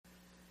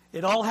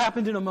It all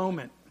happened in a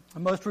moment, a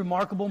most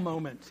remarkable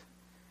moment.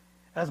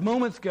 As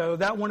moments go,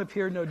 that one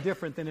appeared no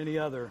different than any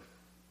other.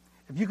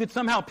 If you could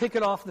somehow pick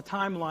it off the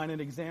timeline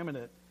and examine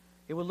it,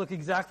 it would look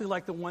exactly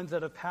like the ones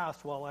that have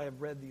passed while I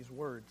have read these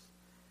words.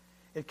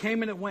 It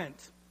came and it went.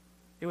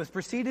 It was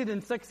preceded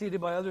and succeeded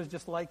by others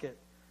just like it.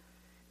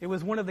 It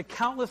was one of the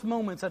countless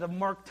moments that have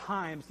marked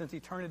time since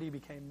eternity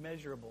became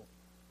measurable.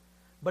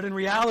 But in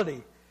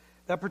reality,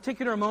 that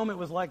particular moment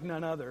was like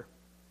none other.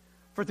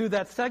 For through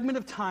that segment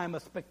of time, a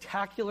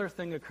spectacular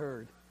thing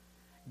occurred.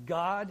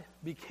 God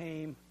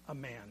became a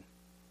man.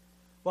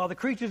 While the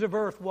creatures of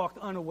earth walked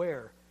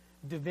unaware,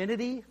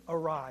 divinity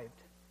arrived.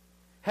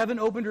 Heaven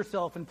opened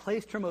herself and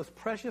placed her most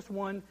precious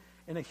one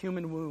in a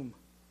human womb.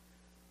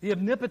 The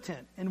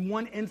omnipotent, in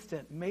one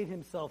instant, made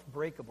himself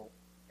breakable.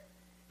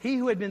 He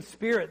who had been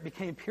spirit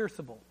became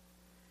pierceable.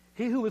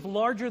 He who was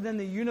larger than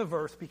the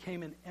universe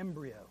became an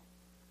embryo.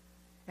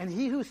 And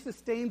he who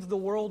sustains the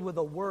world with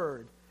a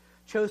word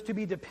chose to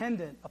be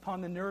dependent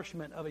upon the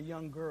nourishment of a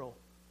young girl.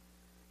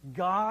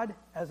 God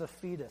as a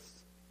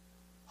fetus.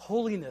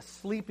 Holiness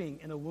sleeping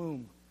in a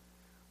womb.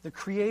 The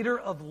creator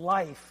of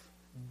life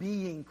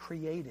being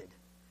created.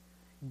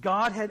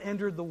 God had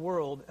entered the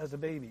world as a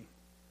baby.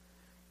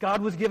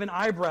 God was given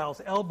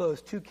eyebrows,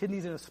 elbows, 2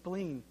 kidneys, and a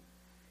spleen.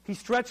 He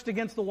stretched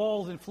against the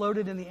walls and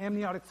floated in the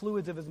amniotic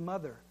fluids of his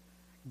mother.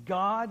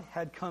 God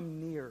had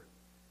come near.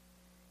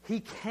 He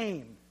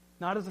came,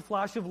 not as a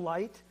flash of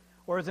light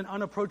or as an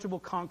unapproachable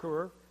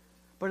conqueror,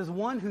 but as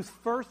one whose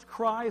first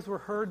cries were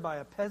heard by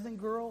a peasant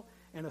girl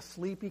and a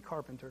sleepy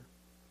carpenter.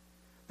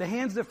 The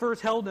hands that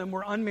first held him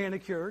were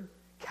unmanicured,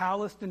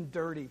 calloused, and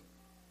dirty.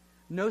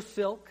 No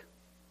silk,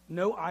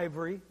 no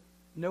ivory,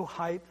 no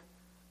hype,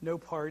 no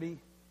party,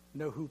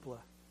 no hoopla.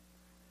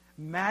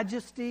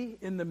 Majesty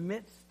in the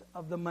midst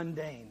of the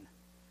mundane.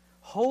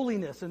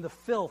 Holiness in the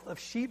filth of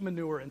sheep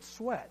manure and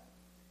sweat.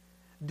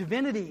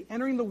 Divinity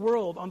entering the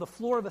world on the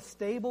floor of a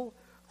stable,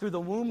 through the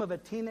womb of a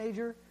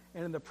teenager,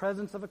 and in the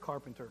presence of a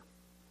carpenter.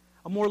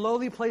 A more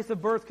lowly place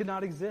of birth could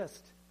not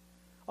exist.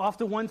 Off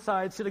to one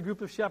side sit a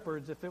group of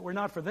shepherds. If it were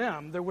not for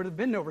them, there would have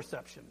been no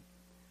reception.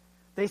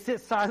 They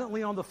sit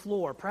silently on the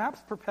floor,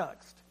 perhaps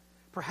perplexed,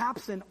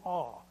 perhaps in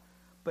awe,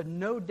 but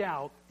no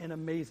doubt in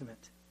amazement.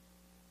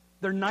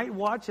 Their night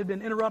watch had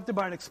been interrupted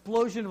by an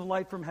explosion of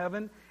light from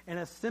heaven and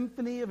a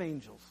symphony of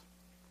angels.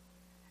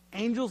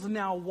 Angels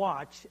now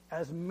watch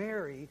as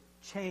Mary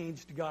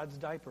changed God's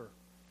diaper.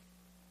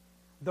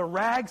 The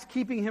rags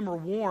keeping him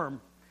warm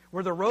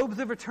were the robes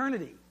of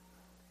eternity.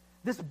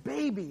 This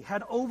baby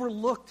had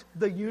overlooked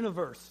the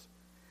universe.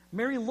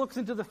 Mary looks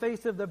into the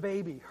face of the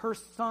baby, her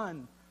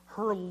son,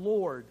 her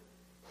Lord,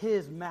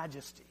 his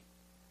majesty.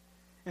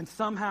 And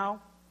somehow,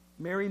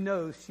 Mary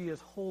knows she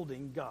is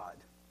holding God.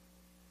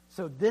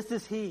 So this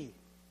is he.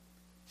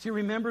 She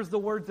remembers the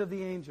words of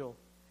the angel.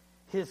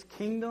 His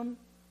kingdom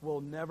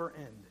will never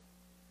end.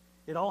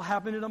 It all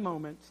happened in a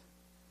moment,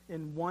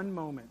 in one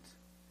moment,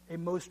 a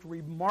most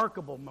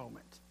remarkable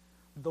moment.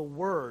 The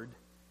Word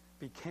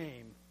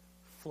became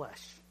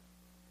flesh.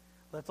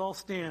 Let's all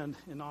stand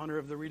in honor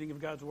of the reading of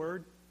God's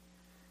Word.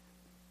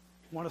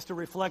 I want us to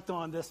reflect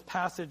on this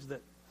passage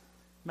that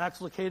Max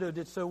Lucado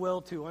did so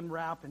well to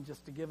unwrap and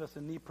just to give us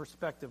a neat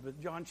perspective.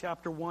 But John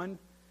chapter 1,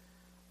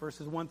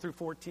 verses 1 through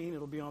 14,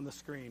 it'll be on the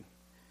screen.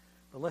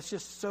 But let's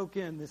just soak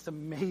in this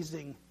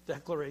amazing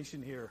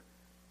declaration here.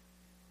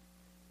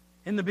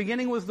 In the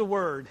beginning was the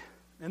Word,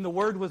 and the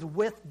Word was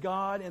with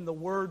God, and the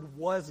Word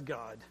was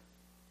God.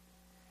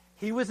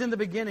 He was in the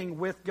beginning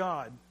with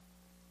God.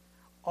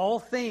 All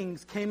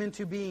things came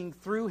into being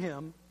through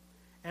him,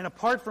 and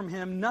apart from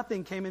him,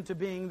 nothing came into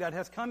being that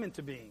has come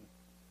into being.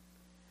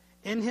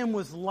 In him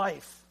was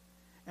life,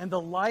 and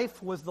the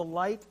life was the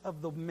light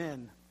of the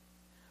men.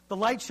 The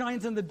light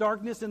shines in the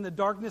darkness, and the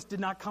darkness did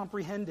not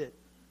comprehend it.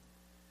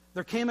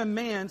 There came a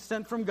man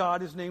sent from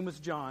God, his name was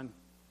John.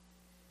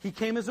 He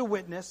came as a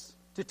witness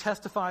to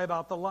testify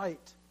about the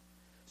light,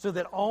 so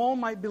that all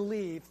might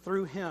believe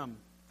through him.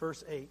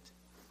 Verse 8.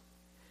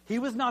 He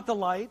was not the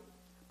light,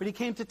 but he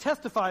came to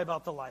testify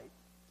about the light.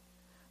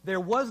 There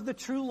was the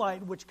true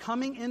light, which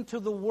coming into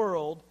the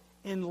world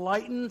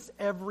enlightens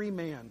every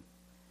man.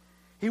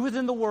 He was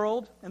in the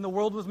world, and the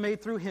world was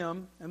made through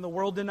him, and the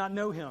world did not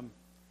know him.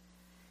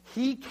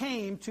 He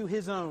came to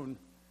his own,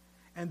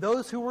 and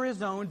those who were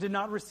his own did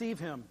not receive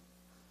him.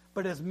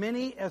 But as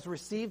many as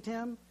received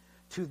him,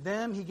 to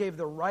them he gave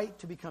the right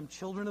to become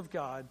children of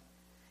God,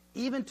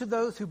 even to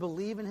those who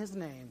believe in his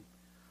name,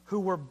 who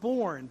were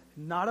born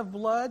not of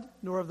blood,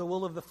 nor of the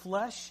will of the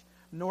flesh,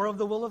 nor of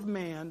the will of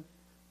man,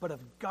 but of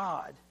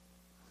God.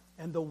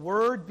 And the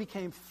Word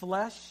became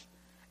flesh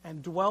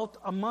and dwelt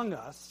among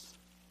us,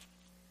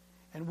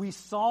 and we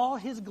saw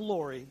his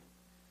glory,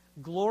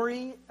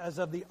 glory as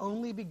of the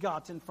only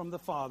begotten from the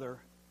Father,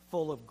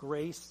 full of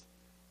grace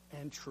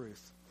and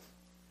truth.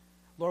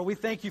 Lord, we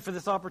thank you for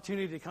this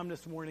opportunity to come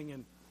this morning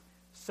and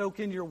soak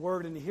in your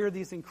word and to hear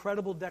these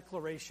incredible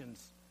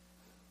declarations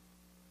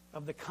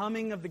of the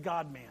coming of the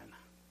God-man,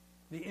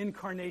 the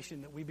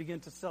incarnation that we begin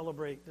to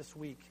celebrate this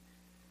week.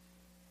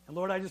 And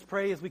Lord, I just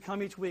pray as we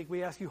come each week,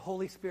 we ask you,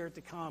 Holy Spirit,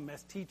 to come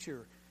as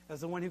teacher, as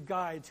the one who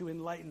guides, who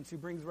enlightens, who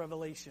brings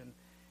revelation,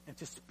 and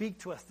to speak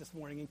to us this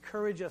morning,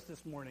 encourage us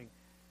this morning,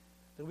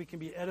 that we can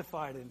be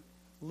edified and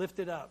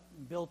lifted up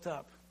and built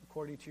up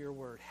according to your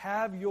word.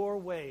 Have your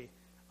way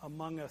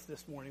among us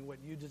this morning, what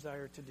you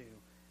desire to do.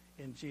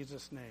 In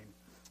Jesus' name,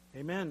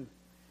 amen.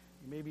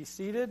 You may be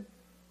seated.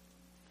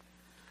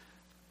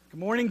 Good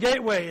morning,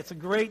 Gateway. It's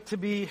great to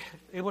be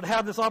able to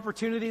have this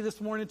opportunity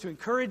this morning to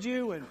encourage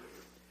you and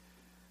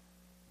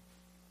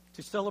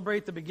to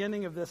celebrate the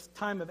beginning of this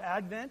time of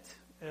Advent.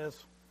 As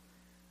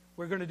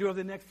we're going to do over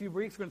the next few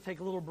weeks, we're going to take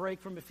a little break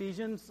from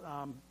Ephesians.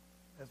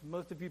 As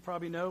most of you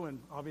probably know,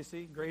 and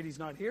obviously Grady's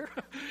not here.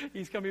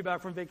 He's coming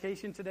back from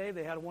vacation today.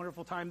 They had a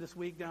wonderful time this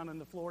week down in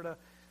the Florida,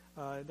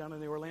 down in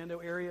the Orlando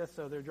area,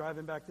 so they're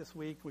driving back this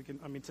week.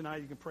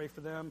 Tonight you can pray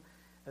for them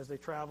as they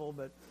travel,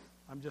 but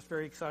I'm just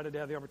very excited to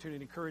have the opportunity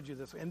to encourage you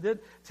this way. And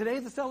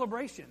today's a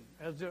celebration,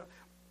 as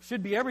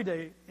should be every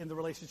day in the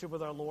relationship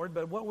with our Lord,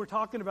 but what we're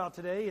talking about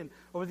today and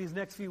over these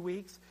next few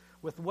weeks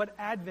with what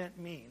Advent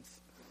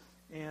means.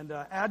 And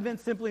Advent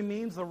simply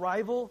means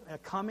arrival,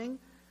 coming,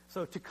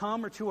 so to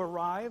come or to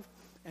arrive.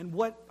 And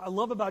what I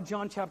love about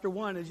John chapter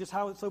 1 is just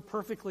how it so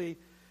perfectly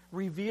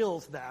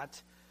reveals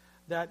that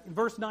in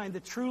verse 9,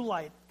 the true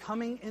light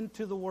coming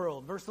into the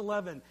world. Verse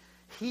 11,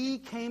 he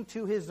came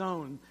to his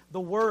own, the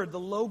Word, the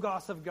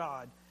Logos of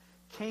God,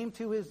 came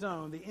to his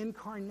own, the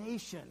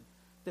incarnation,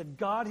 that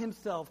God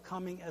himself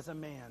coming as a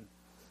man.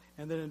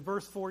 And then in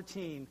verse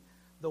 14,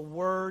 the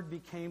Word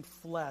became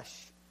flesh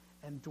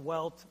and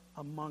dwelt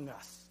among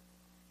us.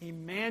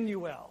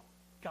 Emmanuel,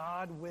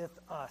 God with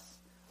us.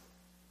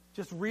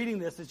 Just reading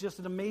this is just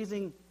an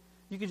amazing,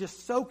 you could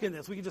just soak in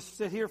this. We could just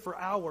sit here for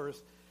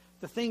hours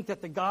to think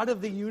that the God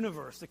of the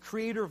universe, the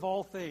creator of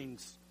all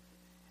things,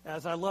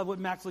 as I love what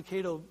Max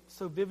Lucado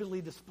so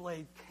vividly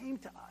displayed, came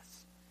to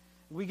us.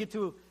 We get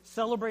to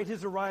celebrate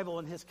his arrival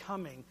and his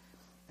coming.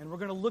 And we're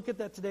going to look at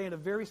that today in a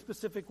very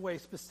specific way,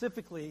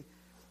 specifically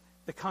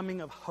the coming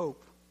of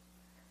hope.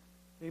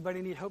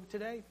 Anybody need hope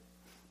today?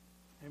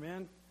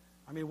 Amen?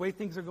 The way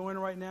things are going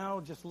right now,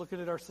 just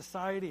looking at our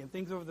society and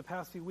things over the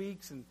past few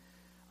weeks, and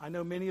I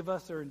know many of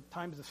us are in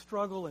times of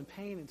struggle and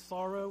pain and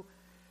sorrow,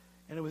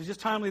 and it was just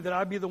timely that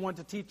I be the one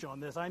to teach on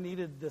this. I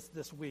needed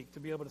this week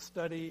to be able to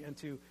study and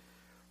to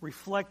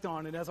reflect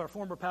on, and as our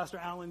former pastor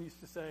Alan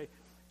used to say,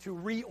 to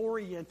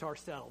reorient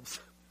ourselves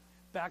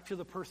back to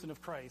the person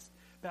of Christ,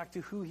 back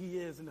to who he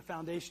is and the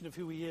foundation of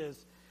who he is,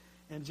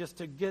 and just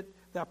to get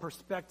that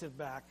perspective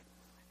back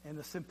and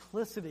the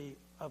simplicity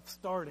of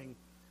starting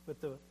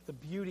with the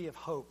beauty of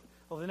hope.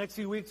 Over the next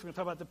few weeks, we're going to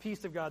talk about the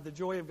peace of God, the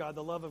joy of God,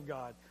 the love of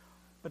God.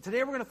 But today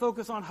we're going to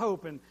focus on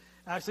hope, and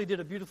Ashley did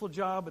a beautiful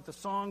job with the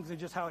songs and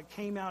just how it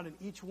came out in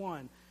each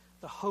one.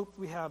 The hope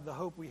we have, the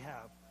hope we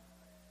have.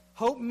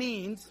 Hope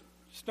means,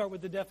 start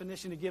with the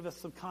definition to give us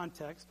some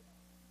context.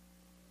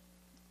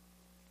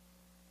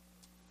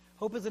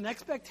 Hope is an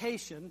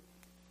expectation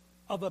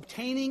of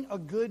obtaining a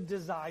good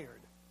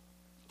desired,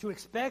 to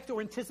expect or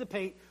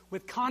anticipate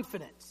with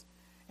confidence.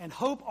 And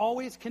hope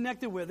always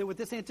connected with it, with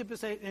this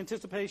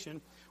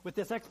anticipation, with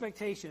this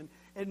expectation,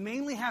 it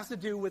mainly has to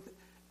do with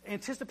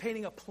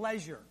anticipating a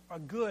pleasure, a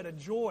good, a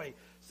joy,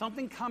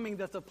 something coming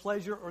that's a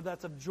pleasure or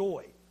that's of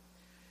joy.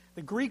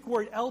 The Greek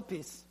word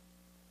elpis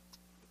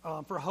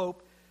for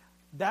hope,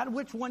 that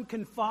which one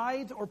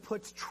confides or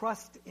puts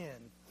trust in.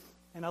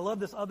 And I love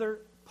this other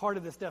part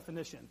of this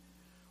definition.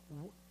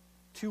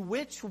 To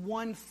which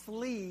one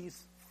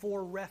flees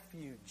for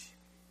refuge.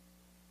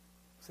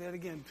 Say that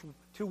again.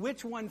 To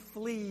which one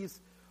flees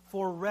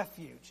for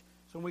refuge.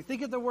 So when we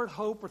think of the word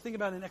hope, we're thinking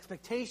about an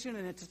expectation,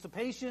 an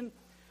anticipation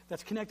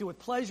that's connected with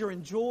pleasure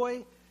and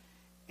joy,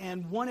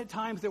 and one at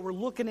times that we're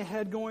looking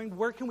ahead going,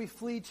 where can we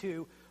flee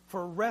to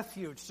for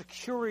refuge,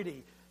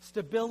 security,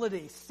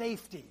 stability,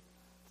 safety?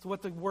 That's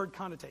what the word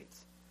connotates.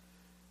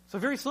 So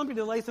very simply,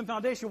 to lay some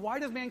foundation, why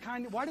do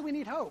we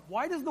need hope?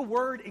 Why does the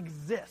word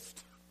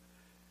exist?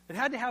 It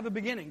had to have a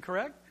beginning,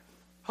 correct?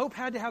 Hope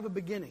had to have a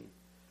beginning.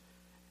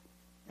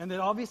 And it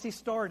obviously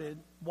started,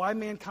 why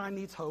mankind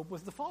needs hope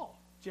was the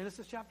fall.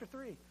 Genesis chapter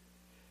 3.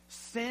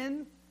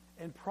 Sin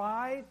and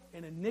pride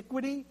and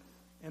iniquity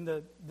and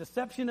the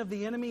deception of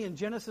the enemy in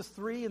Genesis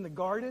 3 in the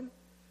garden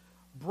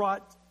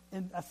brought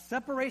in a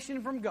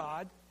separation from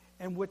God,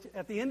 and which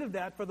at the end of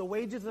that, for the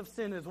wages of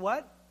sin is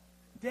what?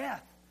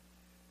 Death.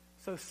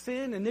 So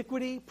sin,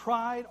 iniquity,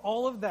 pride,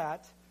 all of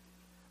that.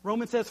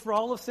 Romans says, for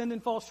all have sinned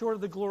and fall short of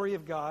the glory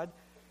of God.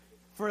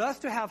 For us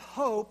to have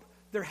hope,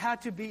 there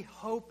had to be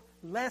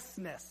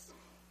hopelessness.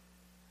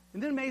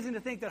 Isn't it amazing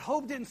to think that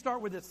hope didn't start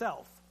with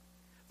itself?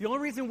 The only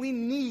reason we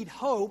need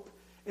hope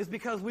is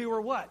because we were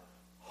what?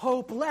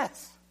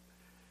 Hopeless.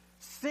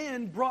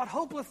 Sin brought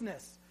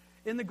hopelessness.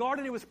 In the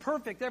garden, it was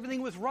perfect.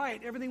 Everything was right.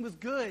 Everything was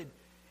good.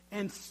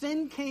 And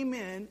sin came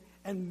in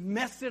and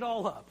messed it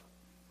all up.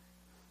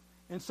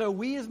 And so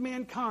we as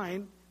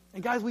mankind,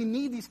 and guys, we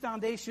need these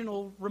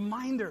foundational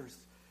reminders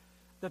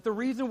that the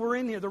reason we're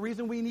in here, the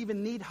reason we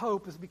even need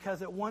hope is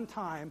because at one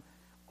time,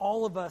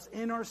 all of us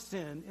in our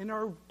sin, in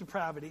our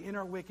depravity, in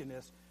our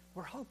wickedness,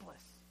 we're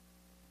hopeless.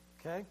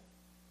 Okay?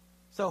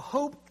 So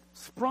hope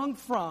sprung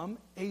from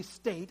a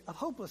state of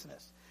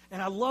hopelessness.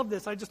 And I love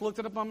this. I just looked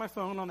it up on my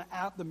phone on the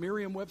app, the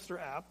Merriam-Webster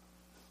app,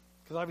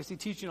 because obviously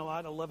teaching a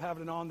lot, I love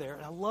having it on there.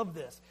 And I love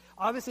this.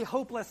 Obviously,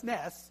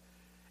 hopelessness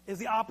is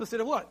the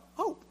opposite of what?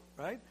 Hope,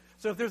 right?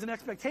 So if there's an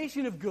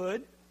expectation of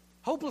good,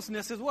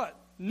 hopelessness is what?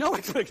 No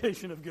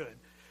expectation of good.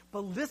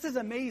 But this is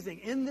amazing.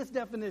 In this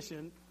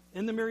definition,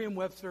 in the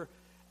Merriam-Webster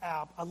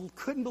app, I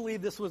couldn't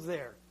believe this was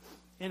there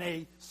in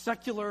a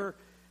secular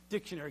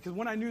dictionary. Because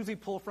one I usually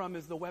pull from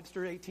is the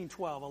Webster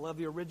 1812. I love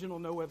the original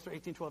No Webster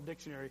 1812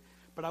 dictionary.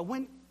 But I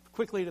went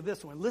quickly to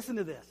this one. Listen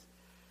to this.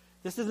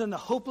 This is in the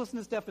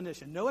hopelessness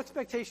definition. No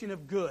expectation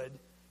of good,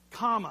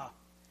 comma,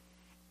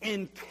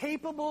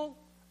 incapable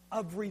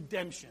of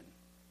redemption.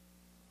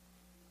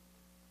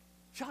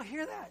 Did y'all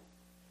hear that?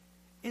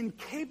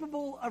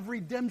 Incapable of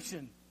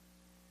redemption.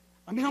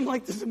 I mean, I'm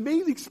like, this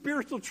amazing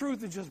spiritual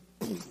truth is just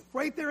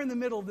right there in the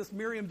middle of this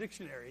Merriam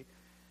dictionary.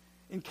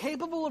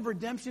 Incapable of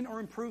redemption or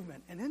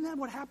improvement. And isn't that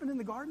what happened in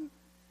the garden?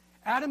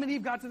 Adam and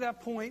Eve got to that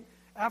point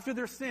after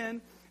their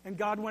sin, and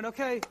God went,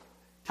 okay,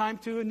 time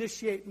to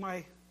initiate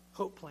my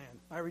hope plan,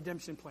 my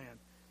redemption plan.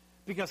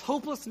 Because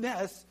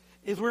hopelessness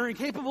is we're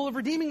incapable of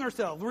redeeming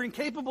ourselves. We're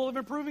incapable of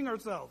improving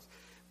ourselves.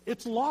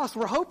 It's lost.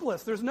 We're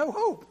hopeless. There's no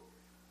hope.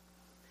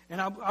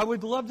 And I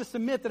would love to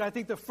submit that I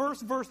think the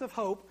first verse of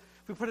hope,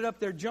 if we put it up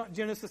there,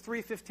 Genesis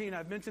 3:15,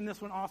 I've mentioned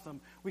this one often.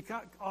 We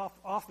kind of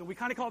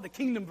call it the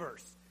kingdom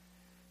verse.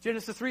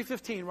 Genesis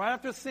 3:15, right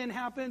after sin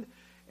happened,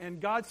 and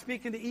God's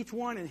speaking to each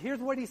one, and here's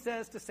what he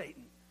says to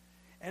Satan.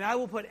 And I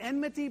will put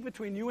enmity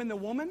between you and the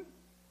woman,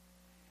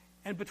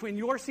 and between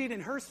your seed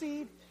and her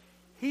seed.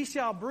 He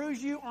shall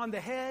bruise you on the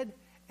head,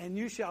 and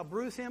you shall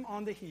bruise him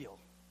on the heel.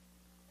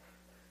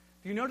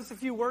 Do you notice a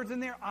few words in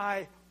there?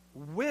 I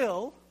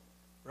will,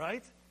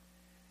 right?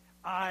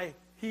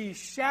 He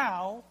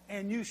shall,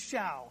 and you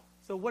shall.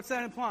 So what's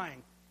that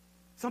implying?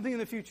 Something in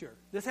the future.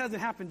 This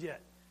hasn't happened yet.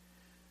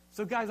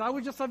 So guys, I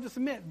would just love to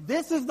submit,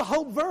 this is the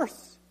hope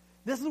verse.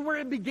 This is where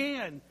it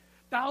began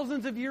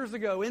thousands of years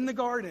ago in the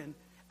garden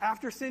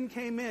after sin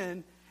came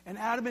in and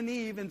Adam and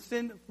Eve and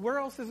sin.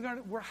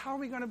 How are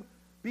we going to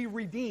be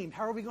redeemed?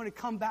 How are we going to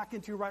come back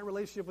into a right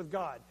relationship with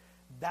God?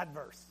 That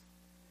verse.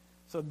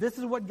 So this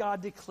is what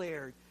God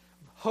declared.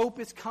 Hope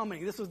is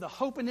coming. This was the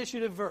Hope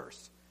Initiative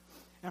verse.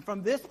 And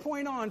from this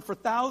point on, for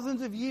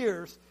thousands of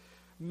years,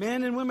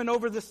 men and women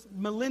over this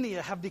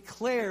millennia have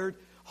declared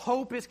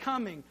hope is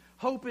coming.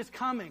 Hope is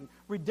coming.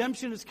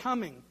 Redemption is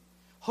coming.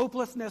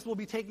 Hopelessness will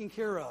be taken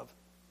care of.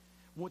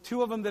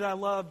 Two of them that I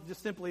love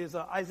just simply is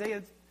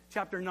Isaiah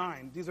chapter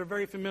 9. These are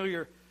very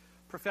familiar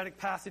prophetic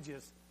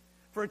passages.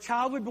 For a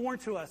child will be born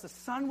to us, a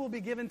son will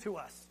be given to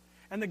us,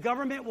 and the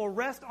government will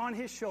rest on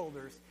his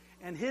shoulders,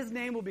 and his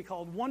name will be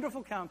called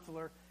Wonderful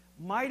Counselor,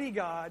 Mighty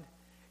God,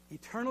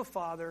 Eternal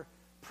Father,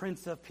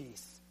 Prince of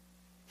Peace.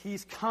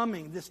 He's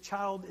coming. This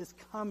child is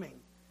coming.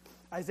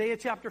 Isaiah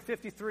chapter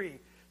 53,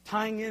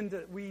 tying in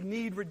that we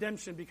need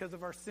redemption because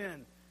of our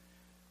sin.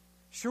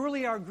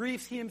 Surely our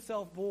griefs he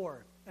himself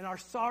bore, and our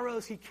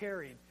sorrows he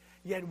carried.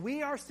 Yet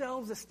we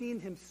ourselves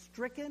esteemed him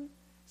stricken,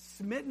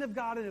 smitten of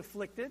God, and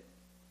afflicted.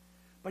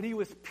 But he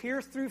was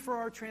pierced through for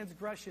our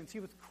transgressions. He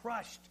was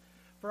crushed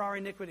for our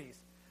iniquities.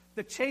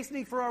 The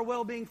chastening for our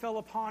well-being fell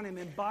upon him,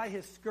 and by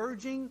his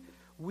scourging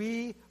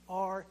we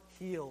are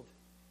healed.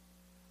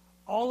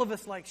 All of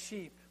us, like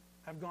sheep,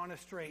 have gone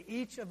astray.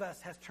 Each of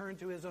us has turned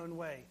to his own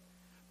way.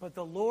 But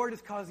the Lord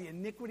has caused the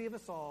iniquity of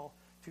us all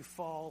to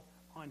fall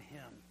on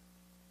him.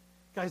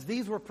 Guys,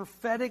 these were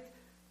prophetic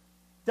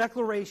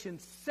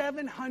declarations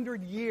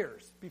 700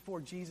 years before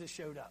Jesus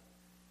showed up.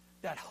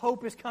 That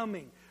hope is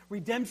coming.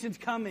 Redemption's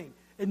coming.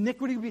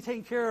 Iniquity will be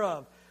taken care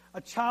of.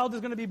 A child is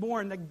going to be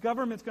born. The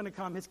government's going to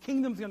come. His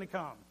kingdom's going to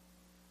come.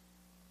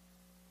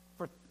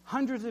 For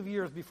hundreds of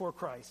years before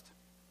Christ.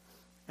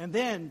 And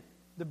then,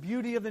 the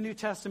beauty of the New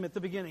Testament at the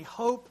beginning.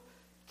 Hope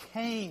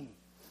came.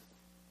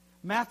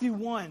 Matthew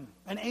 1.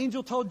 An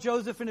angel told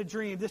Joseph in a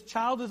dream, this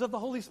child is of the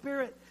Holy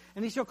Spirit,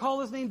 and he shall call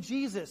his name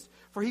Jesus,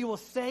 for he will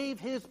save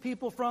his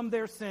people from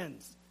their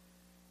sins.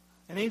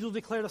 An angel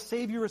declared a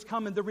Savior is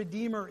coming. The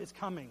Redeemer is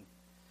coming.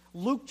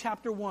 Luke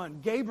chapter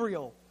 1.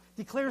 Gabriel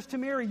declares to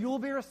Mary, you will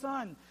bear a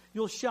son.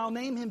 You shall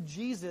name him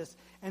Jesus,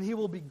 and he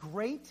will be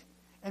great,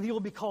 and he will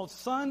be called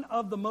Son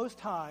of the Most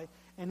High,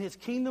 and his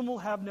kingdom will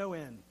have no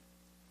end.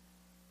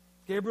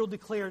 Gabriel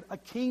declared a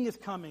king is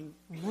coming,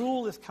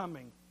 rule is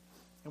coming.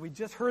 And we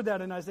just heard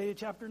that in Isaiah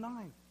chapter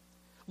 9.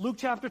 Luke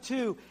chapter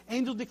 2,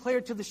 angel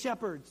declared to the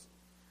shepherds,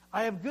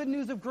 I have good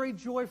news of great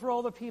joy for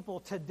all the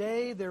people.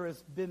 Today there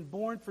has been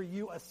born for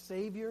you a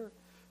Savior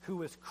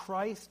who is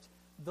Christ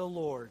the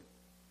Lord.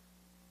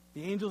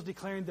 The angels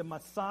declaring the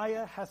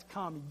Messiah has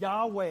come.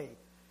 Yahweh,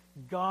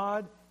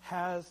 God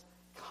has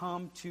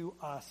come to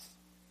us.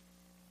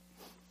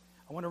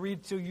 I want to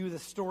read to you the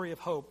story of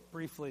hope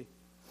briefly.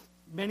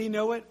 Many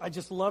know it. I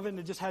just love it, and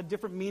it just had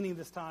different meaning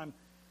this time.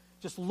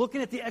 Just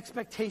looking at the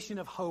expectation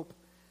of hope.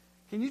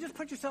 Can you just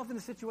put yourself in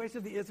the situation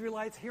of the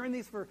Israelites, hearing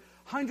these for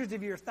hundreds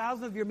of years,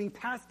 thousands of years, being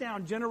passed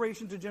down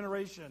generation to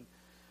generation?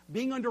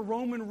 being under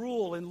Roman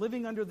rule and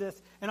living under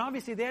this. And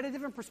obviously they had a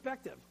different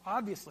perspective,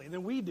 obviously,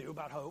 than we do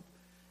about hope.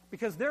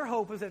 Because their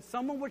hope was that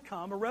someone would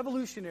come, a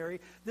revolutionary,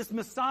 this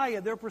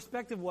Messiah, their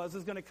perspective was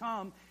going to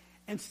come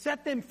and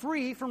set them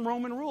free from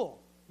Roman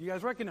rule. You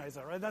guys recognize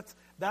that, right?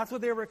 That's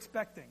what they were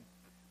expecting.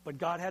 But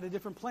God had a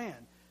different plan.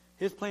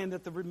 His plan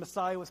that the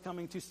Messiah was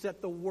coming to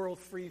set the world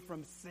free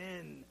from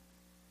sin,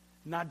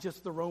 not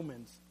just the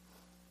Romans.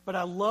 But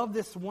I love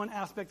this one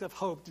aspect of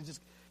hope to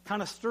just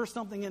kind of stir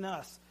something in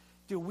us.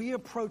 Do we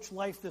approach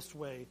life this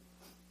way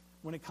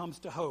when it comes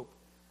to hope?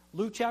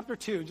 Luke chapter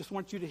 2, just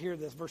want you to hear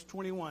this, verse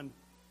 21.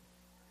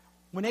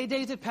 When 8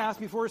 days had passed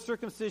before his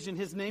circumcision,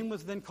 his name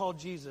was then called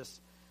Jesus,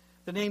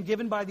 the name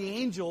given by the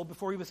angel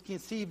before he was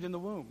conceived in the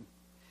womb.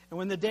 And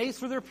when the days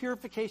for their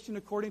purification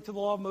according to the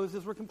law of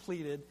Moses were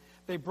completed,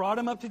 they brought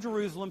him up to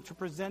Jerusalem to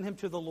present him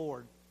to the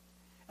Lord.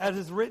 As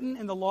is written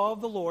in the law of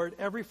the Lord,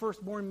 every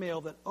firstborn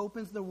male that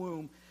opens the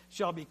womb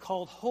shall be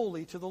called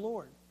holy to the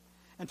Lord,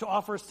 and to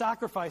offer a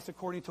sacrifice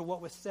according to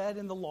what was said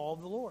in the law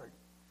of the Lord,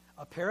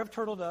 a pair of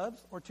turtle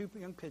doves or 2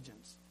 young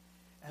pigeons.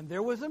 And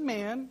there was a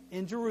man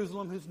in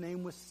Jerusalem whose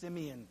name was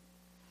Simeon.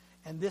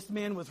 And this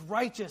man was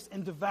righteous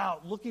and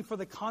devout, looking for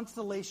the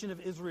consolation of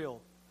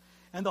Israel.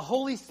 And the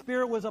Holy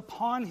Spirit was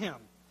upon him.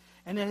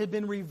 And it had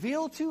been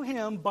revealed to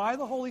him by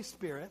the Holy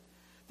Spirit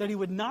that he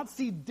would not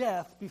see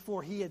death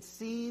before he had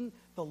seen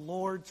the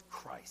Lord's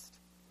Christ.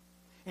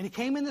 And he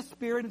came in the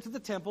Spirit into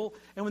the temple.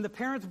 And when the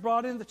parents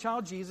brought in the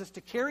child Jesus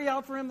to carry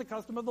out for him the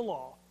custom of the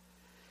law,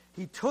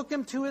 he took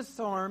him to his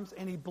arms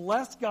and he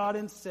blessed God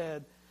and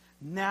said,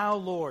 "Now,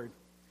 Lord,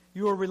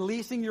 you are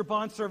releasing your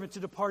bondservant to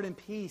depart in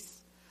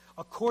peace,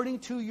 according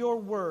to your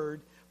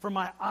word, for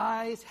my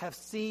eyes have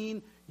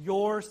seen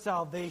your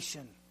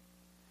salvation,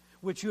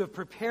 which you have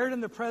prepared in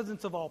the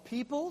presence of all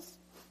peoples,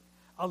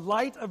 a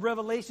light of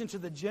revelation to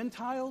the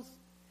Gentiles,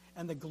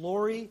 and the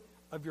glory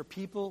of your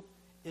people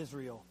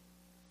Israel."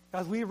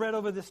 Guys, we've read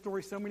over this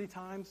story so many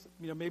times,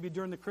 maybe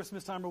during the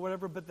Christmas time or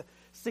whatever, but the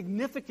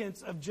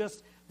significance of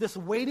just this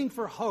waiting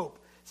for hope.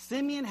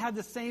 Simeon had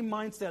the same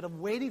mindset of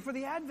waiting for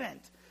the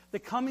advent, the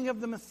coming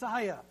of the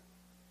Messiah.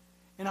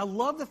 And I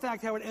love the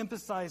fact how it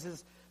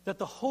emphasizes that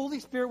the Holy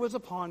Spirit was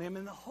upon him,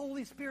 and the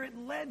Holy Spirit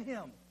led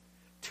him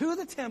to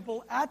the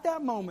temple at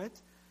that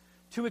moment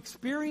to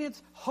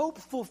experience hope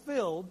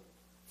fulfilled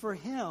for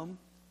him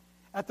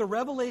at the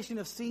revelation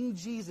of seeing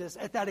Jesus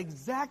at that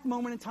exact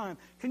moment in time.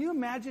 Can you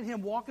imagine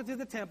him walking through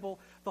the temple,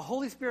 the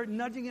Holy Spirit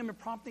nudging him and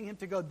prompting him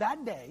to go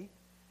that day,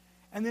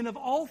 and then of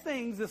all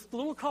things, this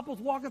little couple's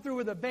walking through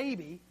with a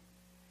baby,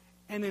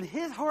 and in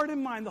his heart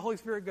and mind, the Holy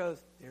Spirit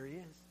goes, there he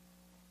is.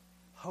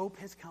 Hope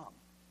has come.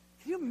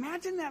 Can you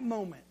imagine that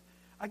moment?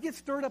 I get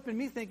stirred up in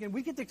me thinking,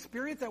 we get to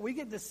experience that. We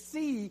get to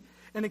see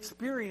and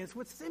experience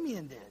what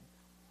Simeon did.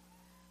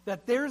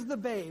 That there's the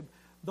babe,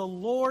 the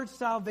Lord's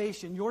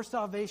salvation. Your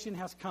salvation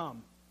has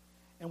come.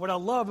 And what I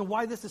love and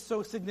why this is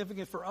so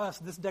significant for us,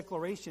 this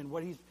declaration,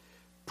 what he's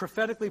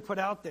prophetically put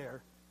out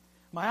there.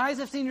 My eyes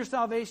have seen your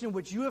salvation,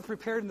 which you have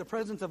prepared in the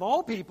presence of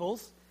all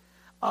peoples,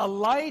 a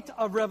light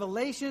of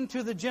revelation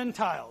to the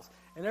Gentiles.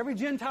 And every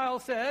Gentile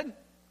said,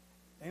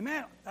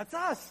 amen. That's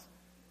us.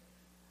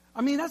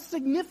 I mean, that's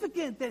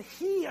significant that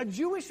he, a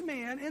Jewish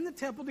man in the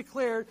temple,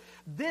 declared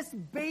this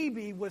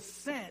baby was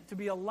sent to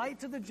be a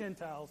light to the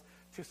Gentiles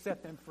to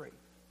set them free.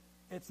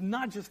 It's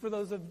not just for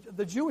those of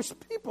the Jewish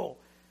people.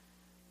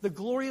 The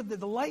glory of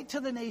the light to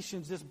the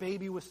nations, this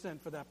baby was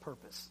sent for that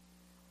purpose.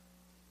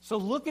 So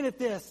looking at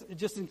this, it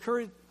just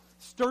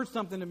stirred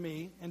something to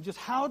me. And just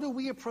how do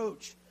we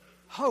approach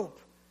hope?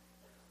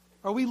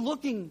 Are we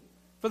looking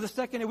for the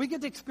second? And we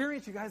get to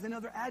experience, you guys,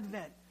 another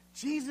Advent.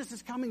 Jesus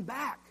is coming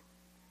back.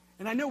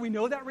 And I know we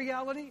know that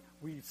reality.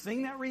 We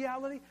sing that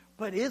reality.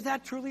 But is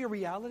that truly a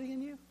reality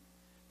in you?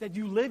 That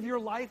you live your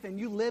life and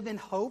you live in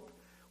hope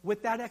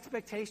with that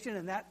expectation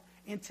and that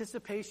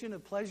anticipation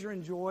of pleasure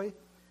and joy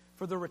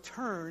for the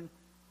return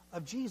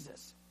of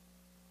Jesus?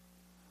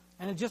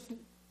 And it just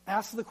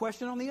asks the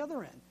question on the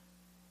other end.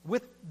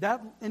 With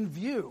that in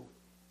view,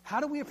 how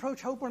do we approach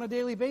hope on a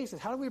daily basis?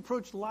 How do we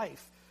approach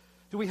life?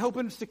 Do we hope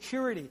in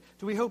security?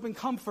 Do we hope in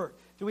comfort?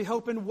 Do we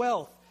hope in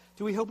wealth?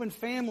 Do we hope in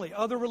family,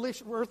 other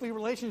earthly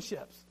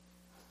relationships?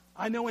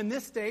 I know in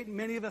this state,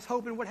 many of us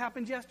hope in what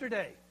happened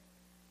yesterday.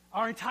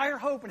 Our entire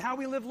hope and how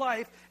we live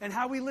life and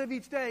how we live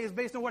each day is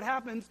based on what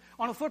happens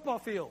on a football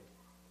field.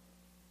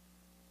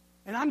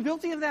 And I'm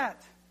guilty of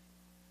that.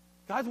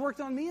 God's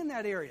worked on me in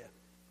that area.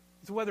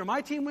 So whether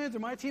my team wins or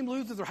my team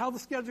loses or how the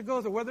schedule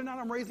goes or whether or not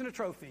I'm raising a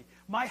trophy,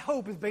 my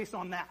hope is based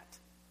on that.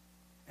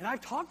 And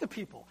I've talked to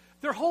people.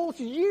 Their whole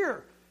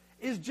year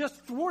is just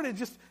thwarted.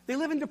 They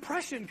live in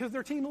depression because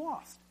their team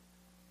lost.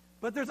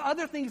 But there's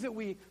other things that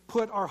we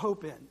put our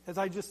hope in, as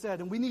I just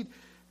said. And we need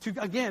to,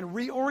 again,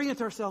 reorient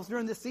ourselves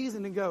during this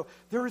season and go,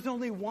 there is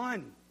only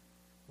one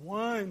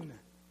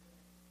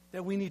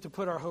that we need to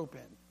put our hope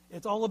in.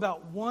 It's all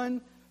about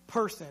one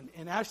person.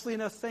 And Ashley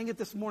and us sang it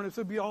this morning. This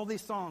would be all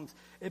these songs.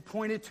 It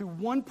pointed to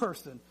one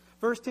person.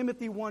 1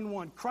 Timothy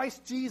 1:1.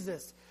 Christ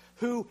Jesus,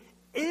 who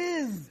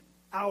is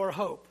our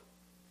hope.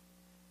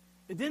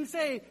 It didn't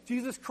say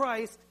Jesus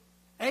Christ,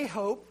 a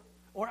hope.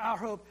 or our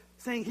hope,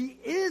 saying he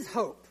is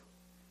hope.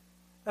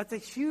 That's a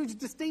huge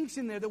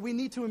distinction there that we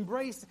need to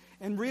embrace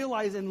and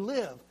realize and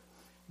live.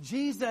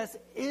 Jesus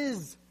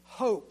is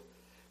hope.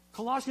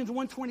 Colossians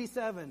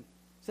 1:27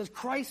 says,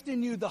 Christ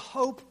in you, the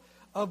hope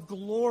of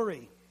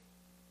glory.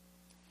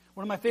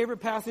 One of my favorite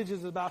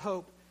passages about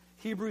hope,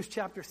 Hebrews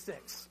chapter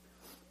 6.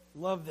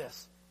 Love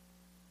this.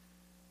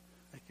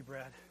 Thank you,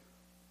 Brad.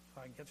 If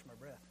I can catch my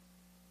breath.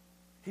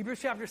 Hebrews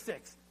chapter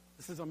 6.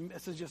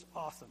 This is just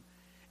awesome.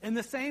 In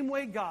the same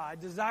way, God,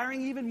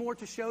 desiring even more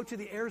to show to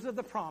the heirs of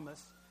the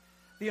promise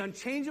the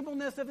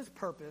unchangeableness of his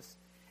purpose,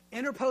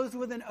 interposed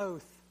with an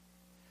oath,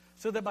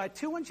 so that by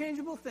two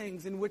unchangeable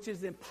things in which it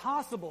is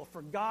impossible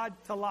for God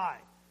to lie.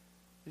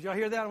 Did y'all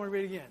hear that? I want to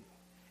read it again.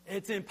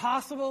 It's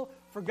impossible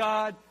for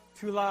God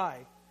to lie.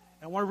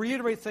 And I want to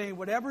reiterate saying,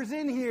 whatever's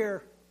in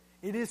here,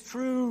 it is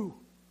true.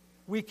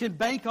 We can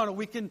bank on it.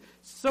 We can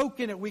soak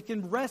in it. We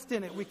can rest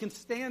in it. We can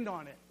stand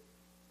on it.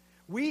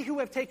 We who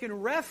have taken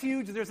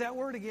refuge, there's that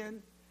word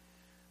again.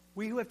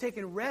 We who have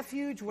taken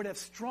refuge would have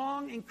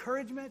strong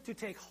encouragement to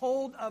take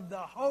hold of the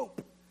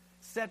hope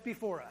set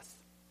before us.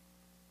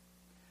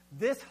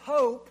 This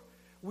hope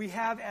we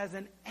have as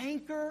an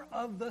anchor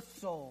of the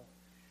soul,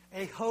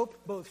 a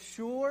hope both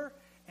sure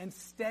and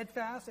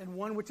steadfast, and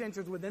one which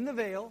enters within the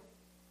veil,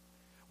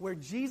 where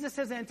Jesus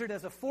has entered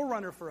as a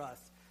forerunner for us,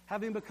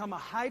 having become a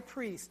high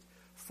priest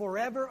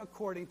forever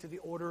according to the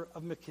order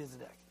of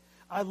Melchizedek.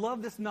 I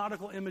love this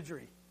nautical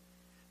imagery.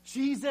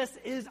 Jesus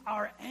is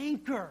our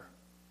anchor.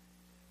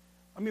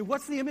 I mean,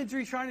 what's the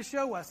imagery trying to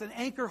show us? An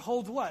anchor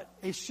holds what?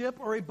 A ship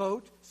or a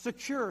boat,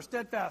 secure,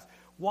 steadfast,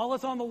 while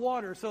it's on the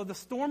water. So the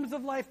storms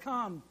of life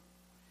come.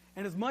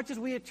 And as much as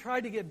we had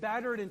tried to get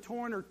battered and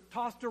torn or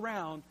tossed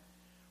around,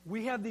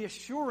 we have the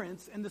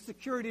assurance and the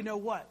security to know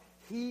what?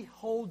 He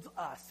holds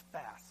us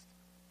fast.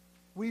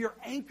 We are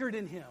anchored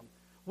in him.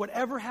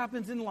 Whatever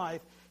happens in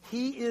life,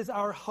 he is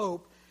our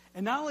hope.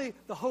 And not only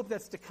the hope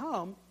that's to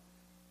come,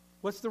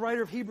 what's the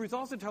writer of Hebrews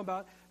also talking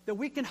about? That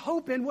we can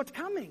hope in what's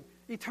coming.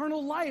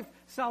 Eternal life,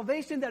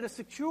 salvation that is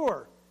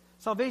secure,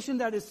 salvation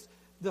that is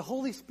the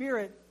Holy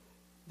Spirit,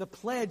 the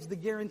pledge, the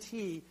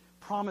guarantee,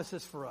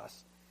 promises for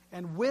us.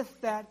 And with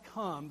that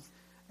comes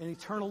an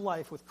eternal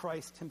life with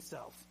Christ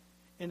himself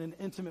in an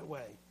intimate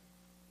way.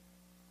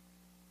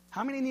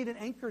 How many need an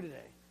anchor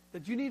today?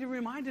 That you need to be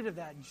reminded of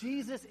that.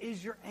 Jesus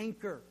is your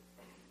anchor.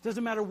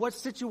 Doesn't matter what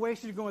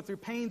situation you're going through,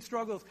 pain,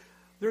 struggles.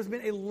 There's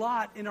been a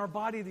lot in our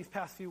body these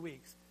past few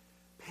weeks.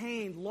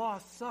 Pain,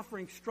 loss,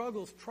 suffering,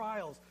 struggles,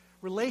 trials,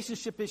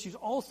 relationship issues,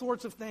 all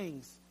sorts of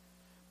things.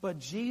 But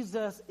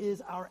Jesus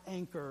is our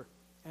anchor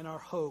and our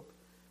hope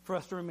for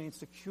us to remain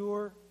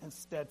secure and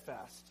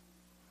steadfast.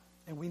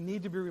 And we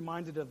need to be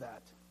reminded of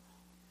that.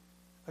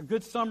 A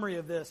good summary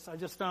of this, I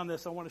just found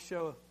this. I want to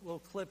show a little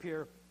clip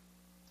here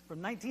from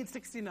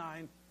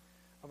 1969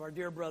 of our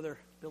dear brother,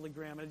 Billy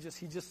Graham.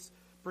 He just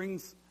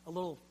brings a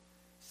little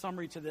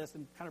summary to this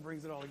and kind of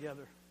brings it all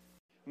together.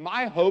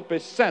 My hope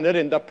is centered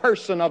in the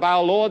person of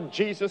our Lord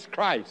Jesus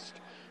Christ,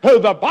 who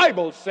the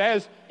Bible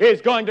says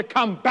is going to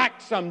come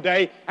back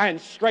someday and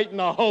straighten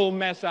the whole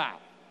mess out.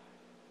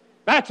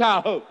 That's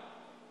our hope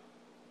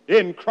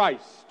in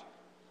Christ.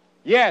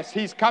 Yes,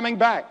 he's coming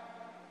back.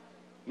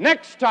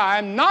 Next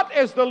time, not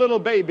as the little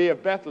baby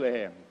of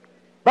Bethlehem,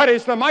 but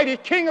as the mighty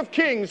King of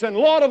Kings and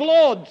Lord of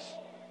Lords.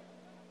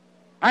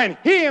 And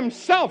he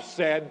himself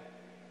said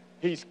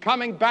he's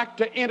coming back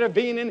to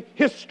intervene in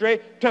history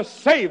to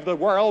save the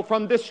world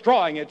from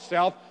destroying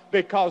itself,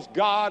 because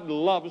God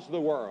loves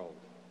the world.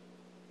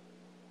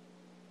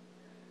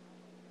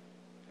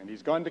 And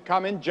he's going to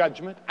come in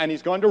judgment, and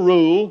he's going to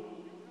rule.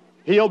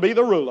 He'll be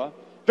the ruler.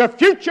 The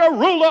future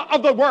ruler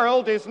of the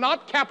world is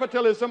not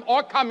capitalism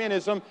or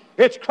communism.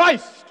 It's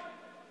Christ.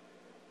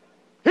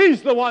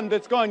 He's the one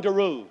that's going to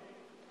rule.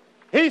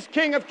 He's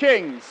King of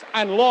Kings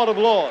and Lord of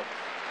Lords.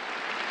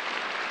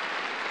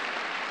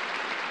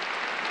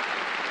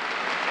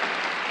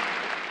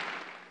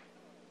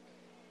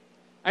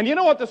 And you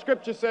know what the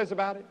Scripture says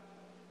about it?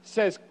 It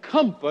says,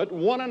 comfort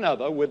one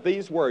another with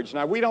these words.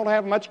 Now, we don't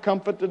have much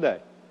comfort today.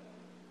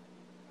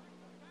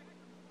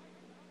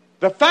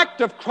 The fact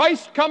of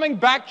Christ coming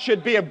back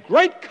should be of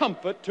great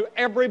comfort to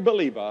every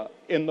believer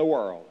in the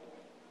world.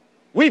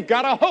 We've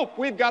got a hope.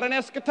 We've got an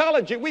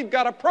eschatology. We've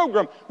got a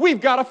program.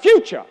 We've got a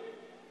future.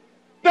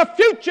 The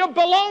future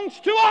belongs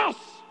to us.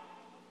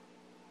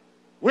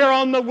 We're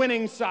on the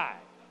winning side.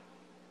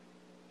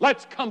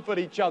 Let's comfort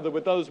each other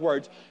with those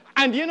words.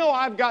 And you know,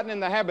 I've gotten in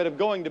the habit of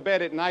going to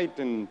bed at night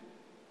and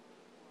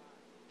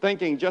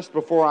thinking just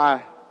before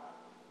I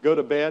go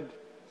to bed,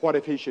 what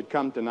if he should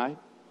come tonight?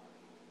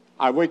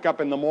 I wake up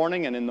in the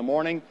morning, and in the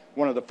morning,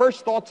 one of the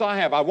first thoughts I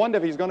have, I wonder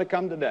if he's going to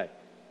come today.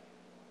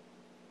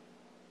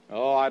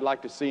 Oh, I'd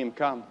like to see him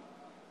come.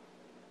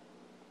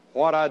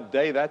 What a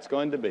day that's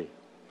going to be.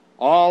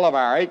 All of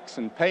our aches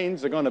and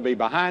pains are going to be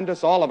behind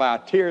us. All of our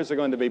tears are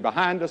going to be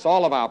behind us.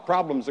 All of our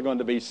problems are going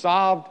to be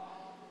solved.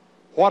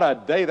 What a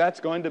day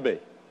that's going to be.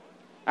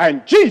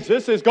 And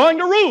Jesus is going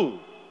to rule.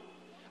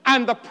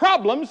 And the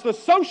problems, the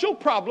social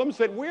problems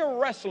that we're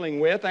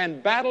wrestling with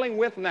and battling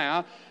with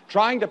now,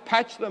 trying to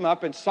patch them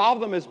up and solve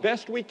them as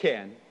best we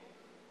can,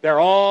 they're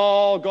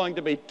all going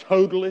to be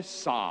totally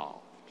solved.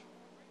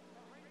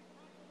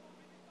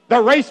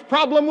 The race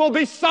problem will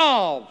be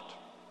solved.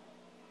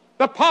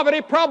 The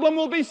poverty problem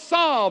will be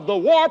solved. The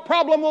war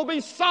problem will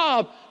be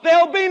solved.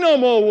 There'll be no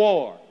more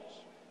wars.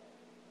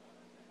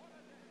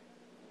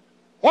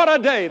 What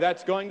a day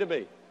that's going to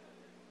be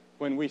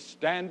when we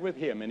stand with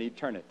Him in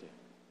eternity.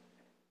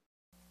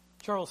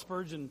 Charles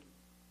Spurgeon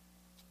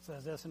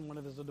says this in one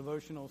of his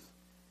devotionals.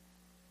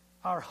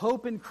 Our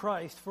hope in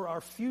Christ for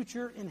our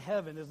future in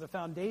heaven is the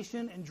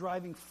foundation and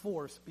driving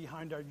force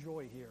behind our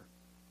joy here.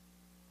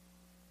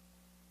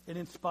 It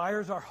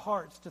inspires our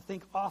hearts to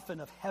think often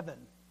of heaven,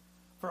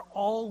 for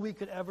all we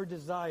could ever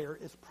desire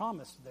is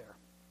promised there.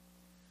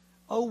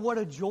 Oh, what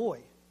a joy!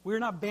 We are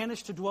not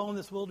banished to dwell in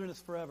this wilderness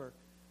forever,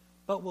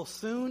 but will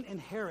soon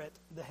inherit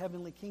the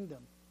heavenly kingdom.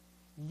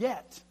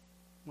 Yet,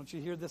 I want you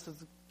to hear this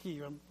as a key,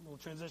 a little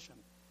transition.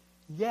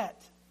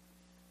 Yet,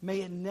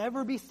 may it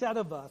never be said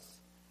of us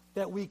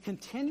that we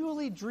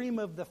continually dream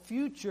of the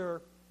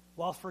future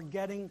while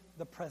forgetting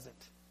the present.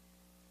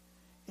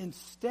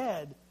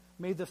 Instead,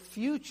 may the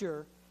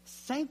future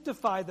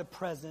sanctify the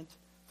present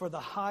for the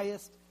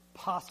highest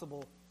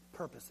possible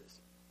purposes.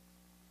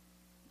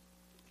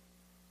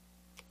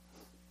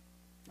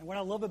 And what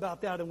I love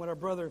about that and what our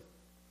brother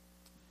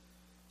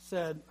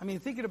said, I mean,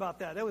 thinking about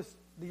that, that was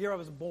the year I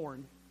was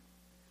born.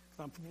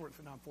 Now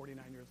I'm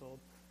 49 years old.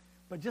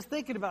 But just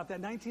thinking about that,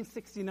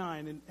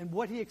 1969, and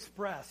what he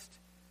expressed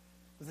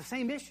was the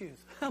same issues.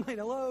 I mean,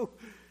 hello.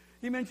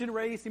 He mentioned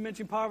race, he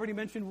mentioned poverty, he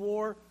mentioned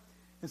war,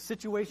 and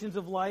situations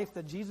of life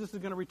that Jesus is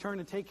going to return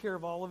and take care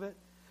of all of it.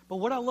 But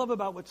what I love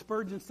about what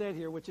Spurgeon said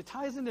here, which it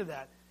ties into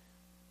that,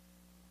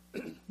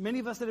 many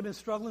of us that have been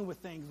struggling with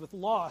things, with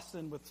loss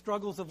and with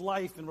struggles of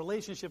life and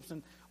relationships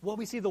and what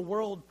we see the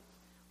world,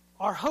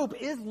 our hope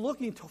is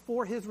looking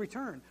for His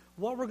return,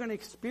 what we're going to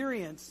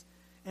experience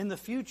in the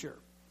future.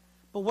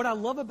 But what I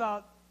love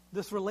about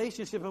this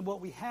relationship and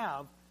what we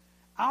have,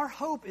 our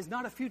hope is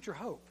not a future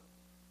hope.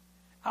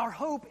 Our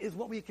hope is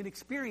what we can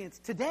experience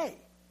today.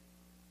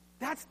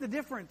 That's the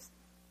difference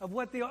of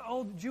what the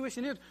old Jewish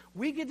is.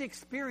 We get to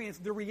experience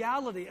the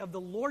reality of the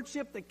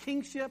lordship, the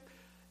kingship,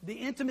 the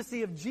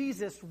intimacy of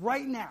Jesus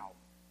right now.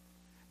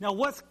 Now,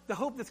 what's the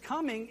hope that's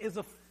coming is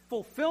a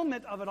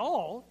fulfillment of it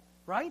all,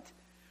 right?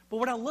 But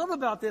what I love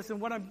about this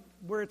and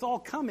where it's all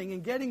coming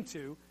and getting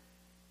to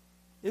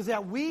is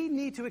that we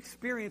need to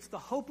experience the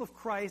hope of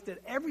Christ, that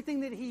everything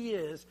that He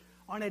is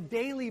on a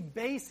daily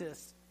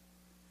basis,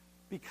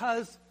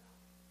 because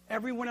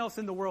everyone else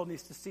in the world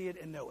needs to see it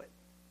and know it.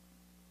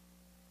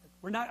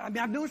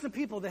 I've known some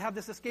people that have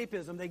this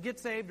escapism. They get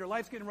saved, their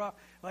life's getting rough.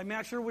 Like, man,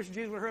 I sure wish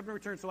Jesus would hurry up and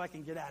return so I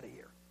can get out of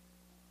here.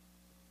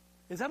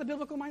 Is that a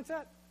biblical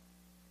mindset?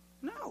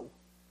 No.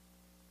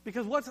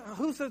 Because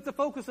who's at the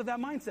focus of that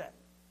mindset?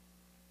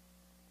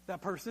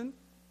 That person.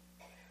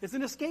 It's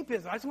an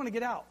escapism. I just want to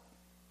get out.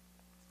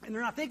 And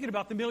they're not thinking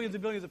about the millions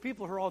and billions of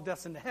people who are all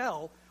destined to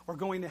hell or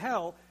going to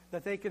hell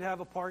that they could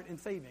have a part in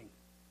saving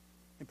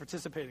and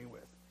participating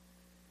with.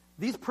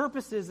 These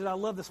purposes that I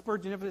love the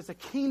Spurgeon emphasis, a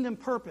kingdom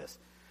purpose.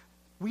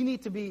 We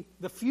need to be,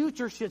 the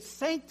future should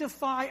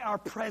sanctify our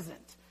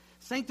present.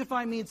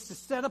 Sanctify means to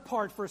set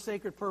apart for a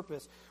sacred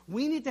purpose.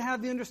 We need to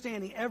have the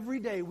understanding every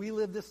day we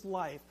live this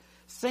life,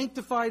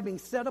 sanctified, being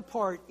set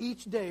apart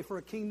each day for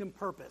a kingdom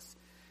purpose.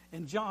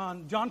 And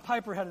John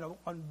Piper had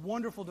a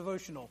wonderful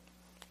devotional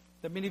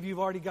that many of you have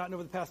already gotten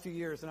over the past few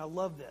years, and I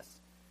love this,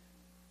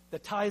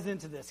 that ties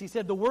into this. He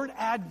said the word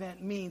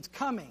Advent means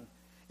coming.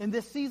 In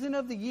this season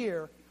of the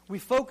year, we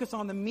focus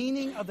on the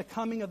meaning of the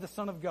coming of the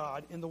Son of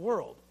God in the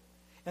world.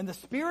 And the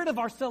spirit of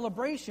our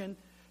celebration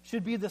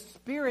should be the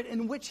spirit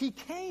in which He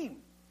came.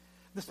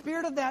 The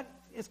spirit of that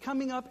is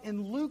coming up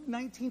in Luke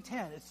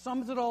 19:10. It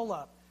sums it all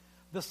up.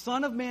 The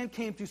Son of Man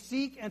came to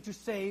seek and to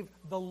save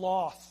the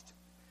lost.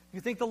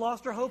 You think the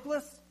lost are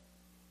hopeless?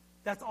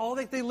 That's all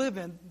that they live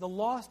in. The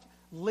lost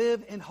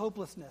live in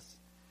hopelessness.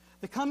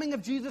 The coming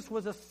of Jesus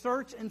was a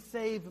search and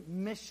save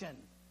mission.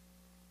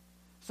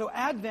 So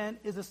Advent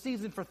is a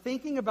season for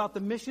thinking about the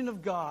mission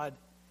of God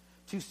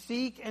to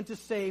seek and to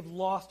save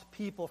lost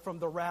people from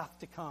the wrath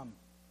to come.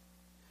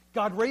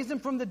 God raised Him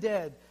from the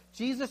dead.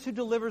 Jesus who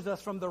delivers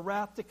us from the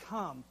wrath to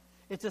come.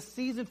 It's a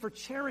season for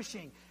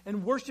cherishing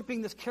and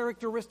worshiping this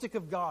characteristic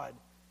of God.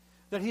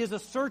 That He is a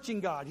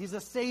searching God. He's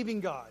a saving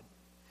God.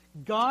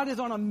 God is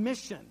on a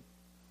mission.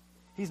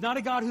 He's not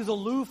a God who's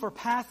aloof or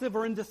passive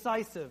or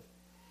indecisive.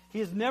 He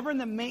is never in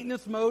the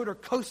maintenance mode or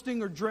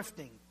coasting or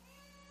drifting.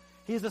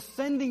 He is a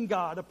sending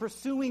God, a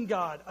pursuing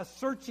God, a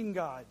searching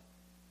God.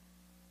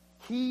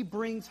 He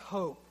brings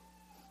hope.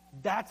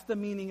 That's the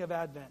meaning of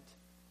Advent.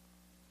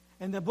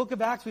 In the book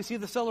of Acts, we see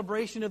the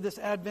celebration of this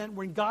Advent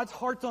when God's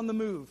heart's on the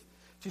move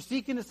to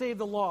seek and to save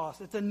the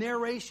lost. It's a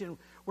narration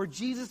where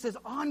Jesus is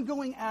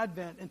ongoing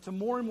Advent into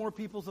more and more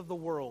peoples of the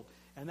world.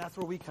 And that's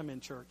where we come in,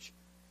 church.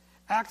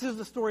 Acts is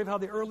the story of how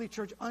the early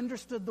church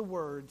understood the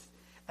words,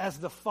 as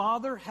the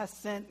Father has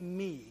sent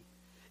me,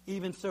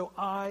 even so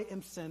I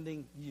am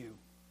sending you.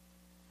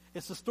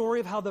 It's the story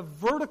of how the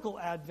vertical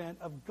advent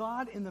of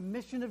God in the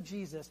mission of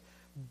Jesus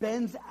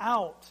bends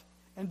out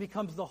and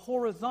becomes the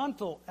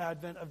horizontal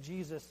advent of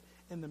Jesus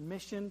in the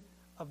mission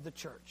of the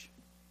church.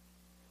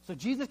 So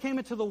Jesus came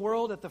into the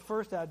world at the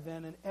first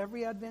advent, and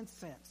every advent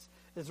since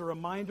is a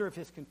reminder of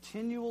his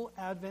continual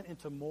advent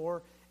into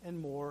more and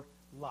more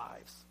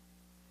lives.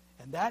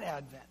 And that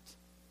advent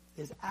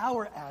is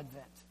our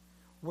advent,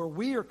 where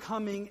we are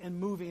coming and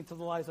moving into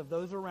the lives of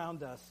those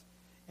around us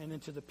and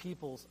into the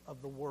peoples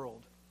of the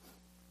world.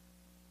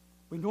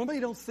 We normally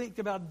don't think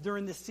about it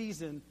during this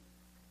season,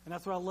 and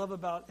that's what I love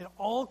about it. It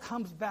all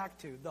comes back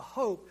to the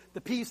hope,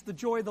 the peace, the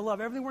joy, the love,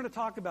 everything we're going to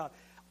talk about,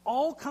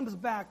 all comes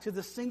back to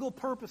the single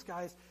purpose,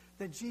 guys,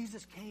 that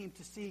Jesus came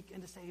to seek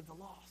and to save the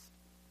lost.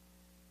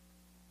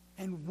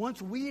 And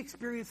once we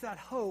experience that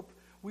hope,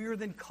 we are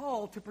then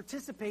called to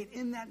participate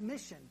in that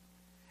mission.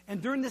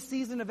 And during this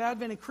season of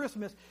Advent and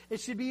Christmas, it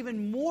should be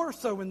even more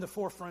so in the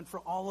forefront for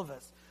all of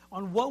us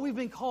on what we've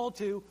been called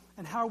to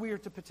and how we are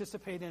to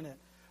participate in it.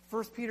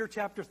 1 Peter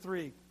chapter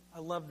 3. I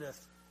love this.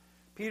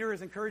 Peter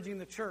is encouraging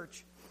the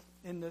church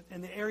in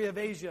the area of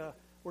Asia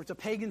where it's a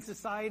pagan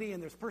society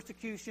and there's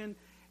persecution,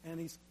 and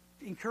he's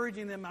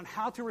encouraging them on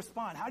how to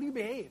respond. How do you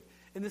behave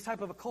in this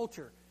type of a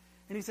culture?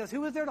 And he says,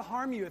 who is there to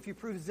harm you if you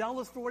prove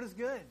zealous for what is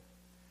good?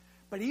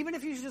 But even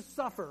if you should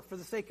suffer for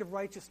the sake of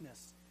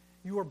righteousness,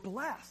 you are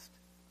blessed.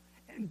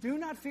 And do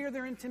not fear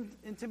their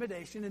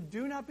intimidation, and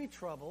do not be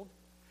troubled,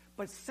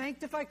 but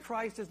sanctify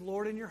Christ as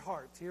Lord in your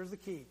hearts. Here's the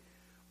key.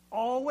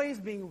 Always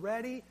being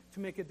ready to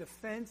make a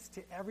defense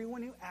to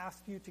everyone who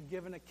asks you to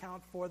give an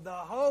account for the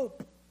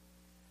hope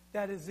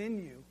that is in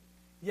you,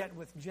 yet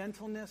with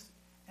gentleness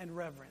and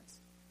reverence.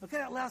 Look at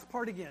that last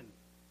part again.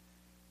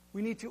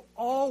 We need to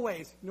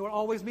always, you know what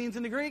always means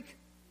in the Greek?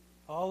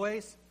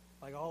 Always,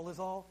 like all is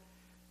all.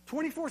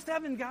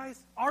 24/7, guys,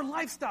 our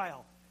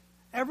lifestyle.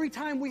 Every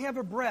time we have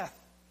a breath,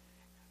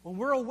 when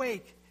we're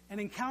awake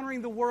and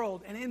encountering the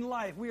world and in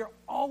life, we are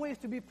always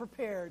to be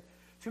prepared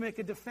to make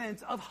a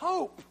defense of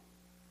hope.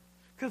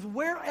 Because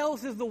where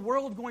else is the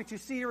world going to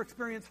see or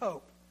experience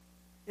hope?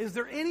 Is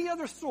there any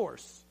other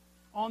source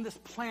on this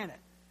planet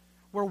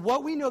where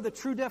what we know the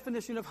true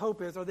definition of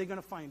hope is, are they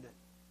going to find it?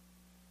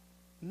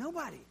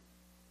 Nobody.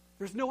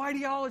 There's no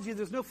ideology,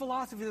 there's no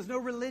philosophy, there's no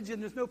religion,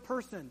 there's no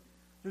person.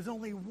 There's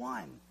only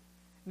one,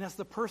 and that's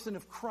the person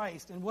of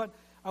Christ. And what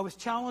I was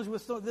challenged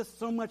with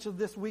so much of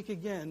this week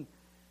again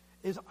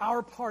is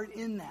our part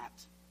in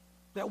that.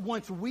 That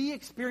once we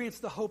experience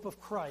the hope of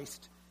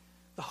Christ,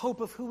 the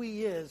hope of who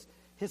he is,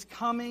 his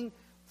coming,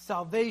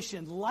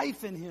 salvation,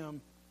 life in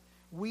him,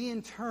 we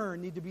in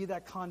turn need to be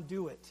that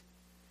conduit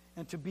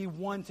and to be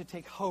one to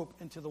take hope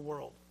into the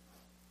world.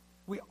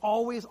 We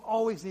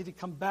always need to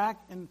come back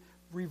and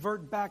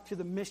revert back to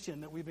the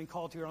mission that we've been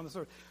called to here on this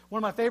earth. One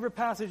of my favorite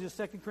passages is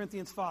 2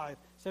 Corinthians 5,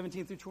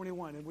 17 through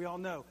 21. And we all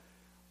know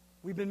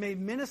we've been made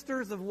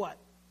ministers of what?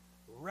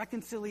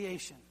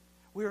 Reconciliation.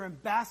 We are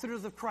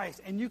ambassadors of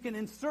Christ. And you can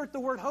insert the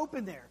word hope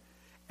in there.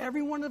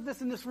 Every one of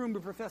us in this room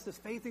who professes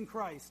faith in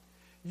Christ,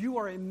 you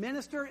are a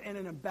minister and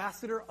an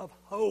ambassador of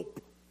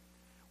hope.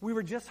 We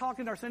were just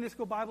talking in our Sunday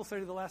school Bible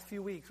study the last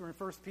few weeks. We're in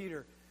 1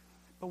 Peter.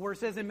 But where it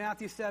says in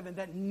Matthew 7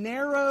 that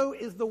narrow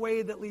is the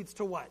way that leads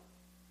to what?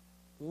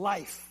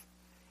 Life.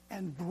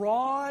 And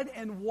broad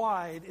and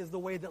wide is the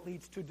way that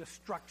leads to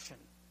destruction.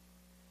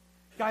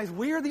 Guys,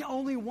 we are the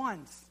only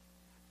ones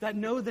that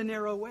know the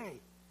narrow way.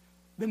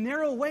 The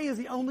narrow way is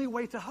the only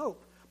way to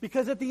hope.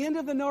 Because at the end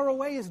of the narrow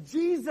way is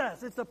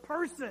Jesus. It's a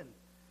person.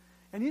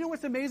 And you know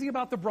what's amazing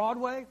about the broad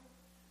way?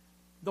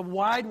 The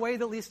wide way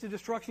that leads to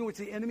destruction, which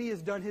the enemy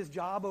has done his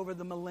job over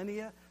the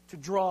millennia to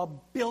draw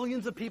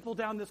billions of people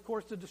down this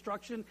course to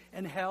destruction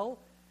and hell.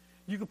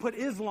 You can put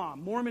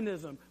Islam,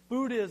 Mormonism,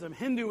 Buddhism,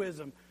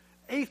 Hinduism,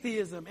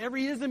 atheism,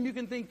 every ism you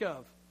can think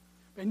of.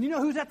 And you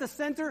know who's at the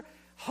center?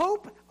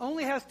 Hope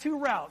only has two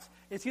routes.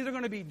 It's either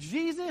going to be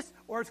Jesus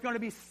or it's going to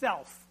be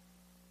self.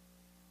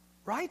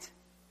 Right?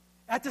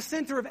 At the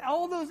center of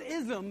all those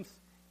isms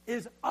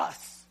is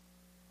us.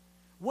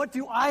 What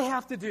do I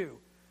have to do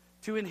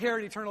to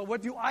inherit eternal?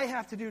 What do I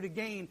have to do to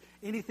gain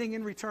anything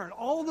in return?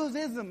 All those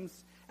isms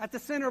at the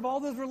center of all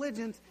those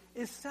religions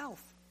is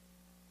self.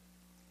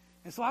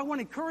 And so I want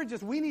to encourage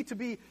us, we need to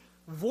be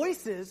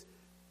voices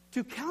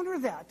to counter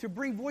that, to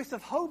bring voice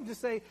of hope, to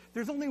say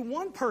there's only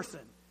one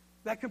person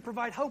that can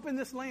provide hope in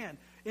this land,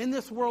 in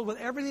this world, with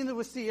everything that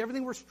we see,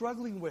 everything we're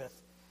struggling with,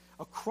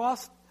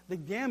 across the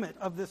gamut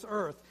of this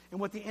earth, and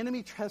what the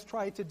enemy has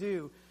tried to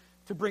do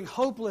to bring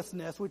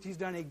hopelessness, which he's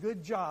done a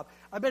good job.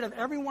 I bet if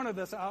every one of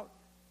us out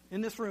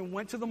in this room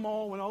went to the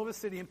mall, went all over the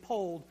city, and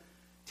polled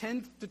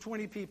 10 to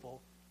 20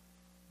 people,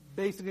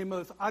 basically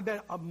most, I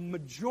bet a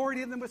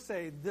majority of them would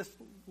say this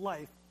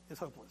life is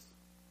hopeless.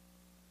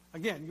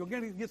 Again, you're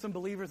going to get some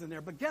believers in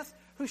there, but guess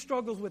who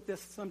struggles with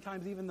this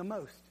sometimes even the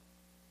most?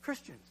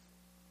 Christians.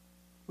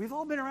 We've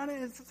all been around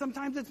it, and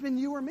sometimes it's been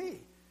you or me.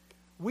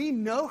 We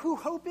know who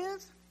hope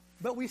is,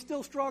 but we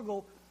still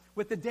struggle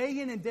with the day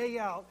in and day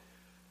out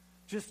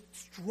just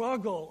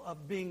struggle of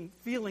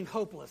feeling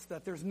hopeless,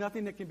 that there's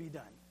nothing that can be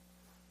done.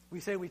 We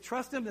say we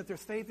trust him, that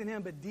there's faith in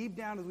him, but deep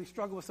down as we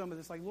struggle with some of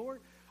this, like,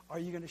 Lord, are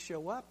you going to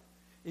show up?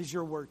 Is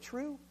your word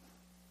true?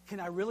 Can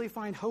I really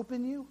find hope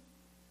in you?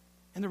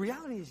 And the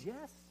reality is,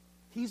 yes,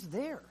 he's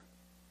there.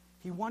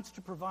 He wants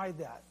to provide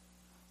that.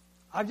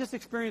 I've just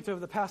experienced over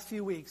the past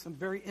few weeks some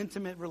very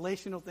intimate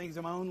relational things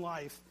in my own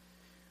life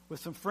with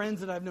some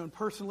friends that I've known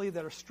personally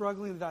that are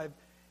struggling, that I've,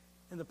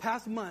 in the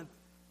past month,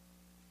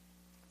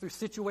 through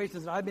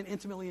situations that I've been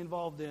intimately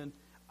involved in,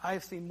 I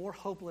have seen more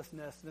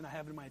hopelessness than I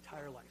have in my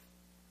entire life,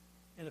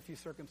 in a few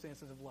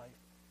circumstances of life,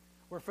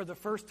 where for the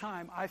first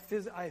time I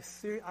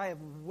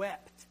have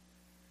wept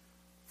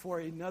for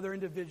another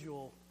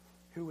individual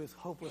who is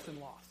hopeless and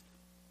lost.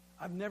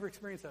 I've never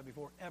experienced that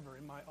before, ever,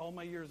 in all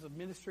my years of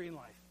ministry and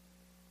life.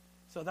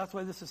 So that's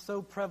why this is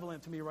so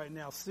prevalent to me right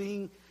now,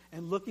 seeing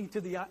and looking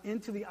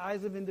into the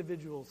eyes of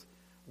individuals,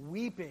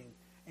 weeping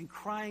and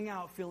crying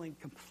out, feeling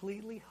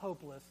completely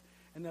hopeless,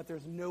 and that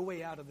there's no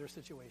way out of their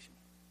situation.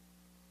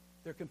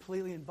 They're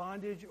completely in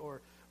bondage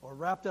or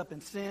wrapped up in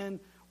sin,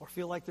 or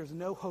feel like there's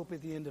no hope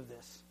at the end of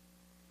this.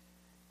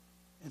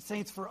 And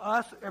saints, for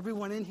us,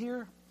 everyone in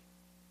here,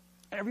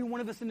 every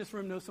one of us in this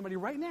room knows somebody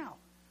right now,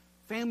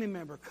 family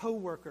member,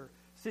 coworker,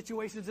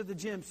 situations at the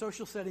gym,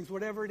 social settings,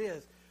 whatever it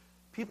is,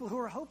 people who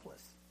are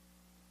hopeless.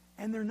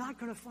 And they're not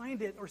going to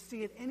find it or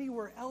see it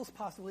anywhere else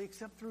possibly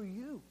except through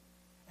you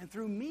and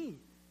through me.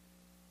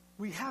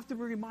 We have to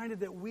be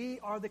reminded that we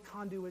are the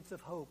conduits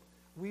of hope.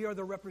 We are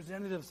the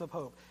representatives of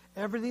hope.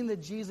 Everything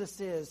that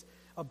Jesus is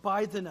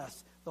abides in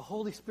us, the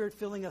Holy Spirit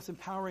filling us,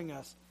 empowering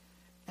us,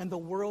 and the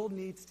world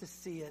needs to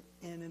see it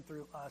in and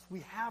through us.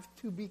 We have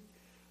to be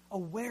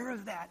aware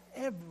of that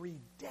every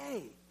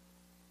day.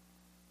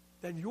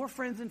 That your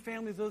friends and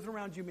families, those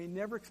around you, may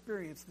never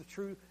experience the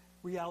true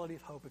reality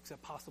of hope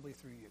except possibly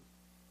through you.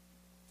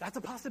 That's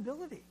a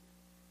possibility.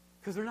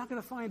 Because they're not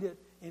going to find it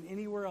in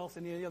anywhere else,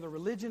 in any other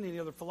religion, any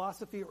other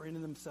philosophy, or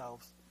in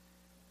themselves.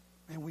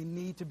 And we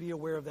need to be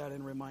aware of that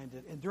and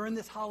reminded. And during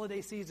this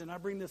holiday season, I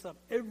bring this up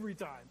every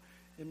time,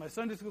 in my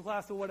Sunday school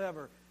class or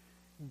whatever,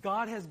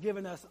 God has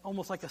given us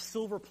almost like a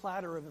silver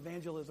platter of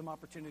evangelism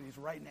opportunities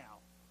right now.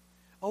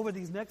 Over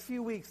these next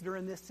few weeks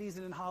during this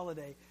season and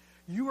holiday,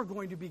 you are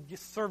going to be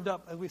served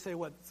up, as we say,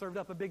 served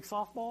up a big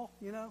softball,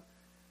 you know?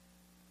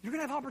 You're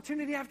going to have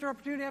opportunity after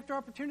opportunity after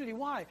opportunity.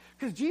 Why?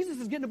 Because Jesus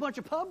is getting a bunch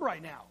of pub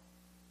right now.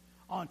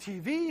 On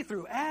TV,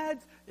 through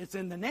ads, it's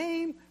in the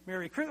name,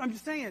 Merry Christmas. I'm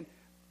just saying,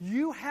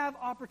 you have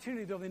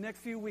opportunity over the next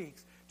few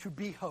weeks to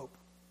be hope,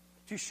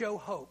 to show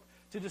hope,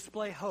 to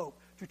display hope,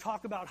 to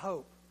talk about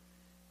hope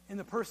in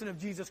the person of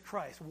Jesus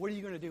Christ. What are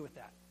you going to do with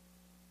that?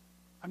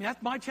 I mean,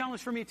 that's my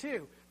challenge for me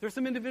too. There's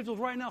some individuals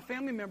right now,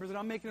 family members, that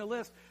I'm making a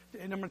list,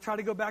 and I'm going to try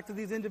to go back to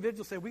these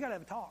individuals and say, we got to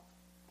have a talk.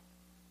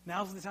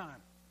 Now's the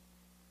time.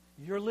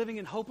 You're living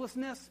in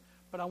hopelessness,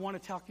 but I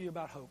want to talk to you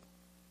about hope.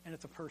 And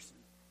it's a person.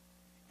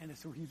 And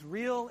he's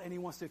real, and he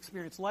wants to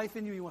experience life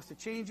in you. He wants to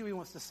change you. He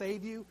wants to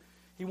save you.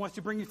 He wants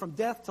to bring you from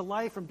death to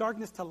life, from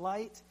darkness to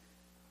light,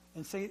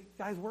 and say,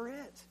 guys, we're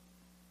it.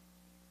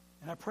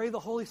 And I pray the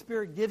Holy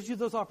Spirit gives you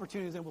those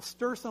opportunities and will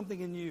stir something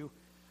in you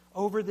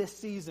over this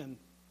season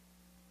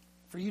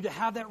for you to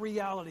have that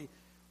reality.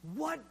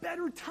 What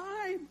better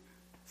time,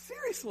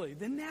 seriously,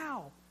 than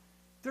now,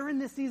 during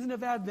this season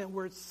of Advent,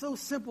 where it's so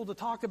simple to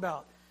talk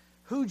about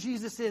who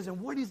Jesus is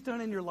and what he's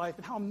done in your life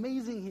and how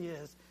amazing he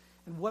is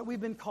and what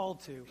we've been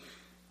called to.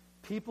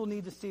 People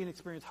need to see and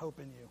experience hope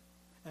in you.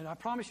 And I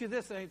promise you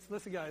this, saints,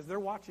 listen, guys, they're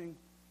watching.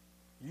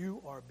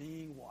 You are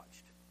being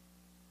watched.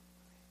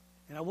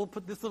 And I will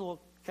put this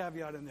little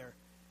caveat in there.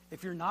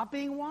 If you're not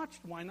being watched,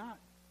 why not?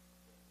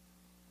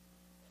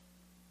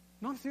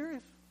 No, I'm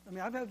serious. I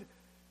mean,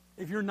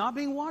 if you're not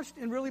being watched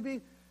and really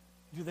being,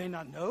 do they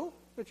not know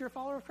that you're a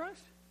follower of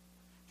Christ?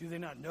 Do they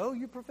not know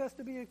you profess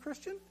to be a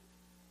Christian?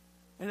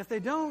 And if they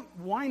don't,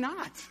 why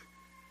not?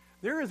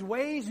 There is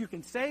ways you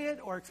can say it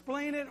or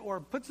explain it or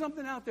put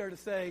something out there to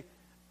say,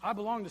 I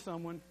belong to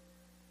someone.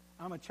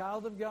 I'm a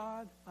child of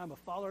God. I'm a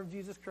follower of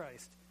Jesus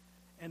Christ.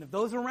 And if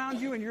those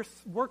around you in your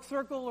work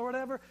circle or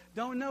whatever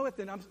don't know it,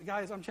 then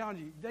guys, I'm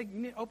challenging you. You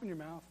need to open your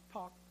mouth,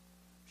 talk,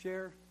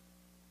 share.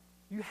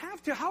 You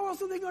have to. How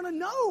else are they going to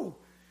know?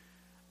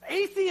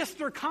 Atheists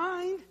are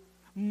kind.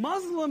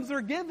 Muslims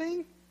are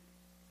giving.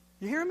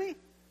 You hear me?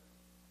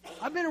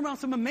 I've been around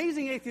some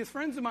amazing atheist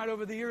friends of mine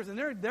over the years, and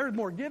they're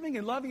more giving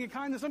and loving and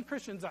kind than some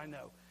Christians I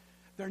know.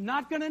 They're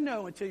not going to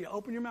know until you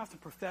open your mouth and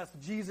profess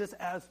Jesus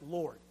as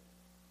Lord.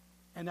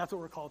 And that's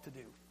what we're called to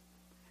do.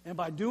 And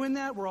by doing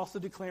that, we're also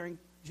declaring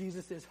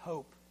Jesus is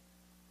hope.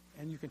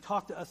 And you can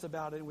talk to us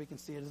about it, and we can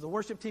see it. As the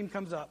worship team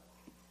comes up,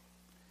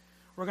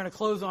 we're going to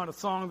close on a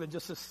song that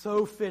just is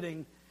so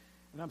fitting,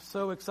 and I'm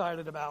so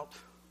excited about.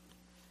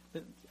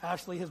 That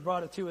Ashley has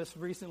brought it to us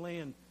recently,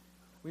 and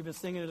we've been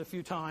singing it a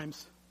few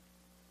times.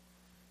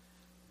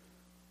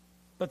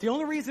 But the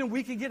only reason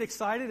we can get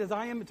excited, as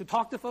I am, to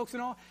talk to folks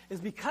and all, is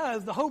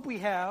because the hope we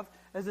have,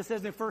 as it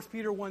says in 1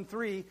 Peter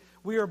 1:3,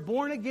 we are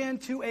born again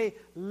to a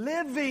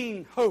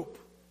living hope.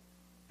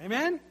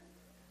 Amen?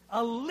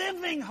 A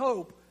living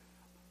hope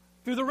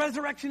through the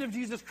resurrection of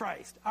Jesus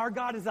Christ. Our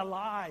God is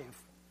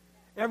alive.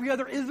 Every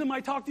other ism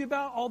I talked to you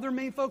about, all their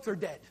main folks are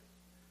dead.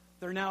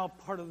 They're now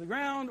part of the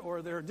ground,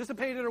 or they're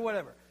dissipated, or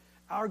whatever.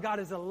 Our God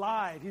is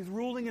alive. He's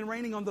ruling and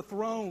reigning on the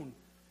throne.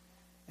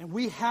 And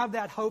we have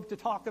that hope to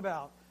talk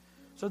about.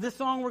 So this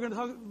song we're going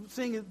to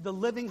sing is The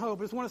Living Hope.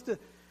 I just want us to,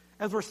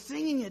 as we're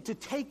singing it, to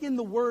take in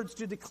the words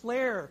to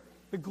declare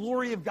the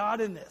glory of God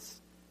in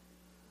this.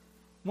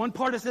 One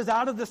part it says,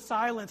 out of the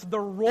silence, the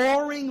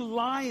roaring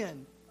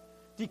lion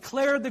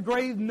declared the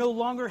grave no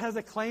longer has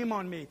a claim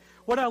on me.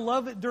 What I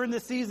love during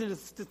this season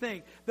is to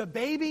think, the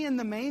baby in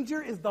the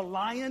manger is the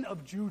Lion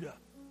of Judah.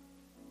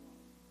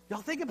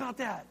 Y'all think about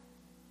that.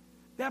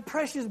 That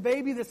precious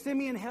baby that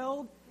Simeon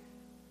held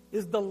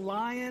is the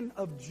Lion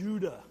of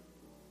Judah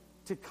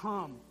to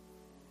come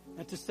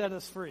and to set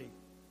us free.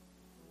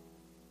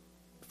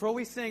 Before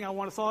we sing, I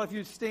want us all, if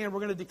you stand, we're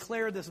going to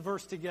declare this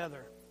verse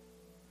together.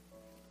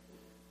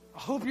 I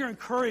hope you're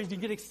encouraged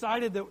and get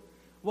excited that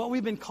what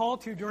we've been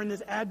called to during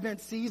this Advent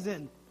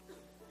season,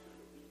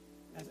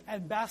 as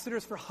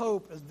ambassadors for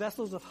hope, as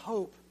vessels of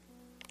hope,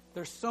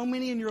 there's so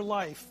many in your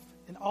life,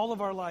 in all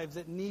of our lives,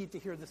 that need to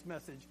hear this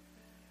message.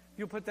 If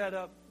you'll put that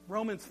up,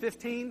 Romans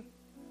 15.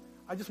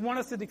 I just want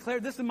us to declare,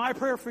 this is my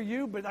prayer for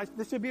you, but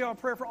this should be our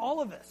prayer for all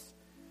of us.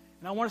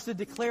 And I want us to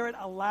declare it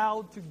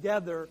aloud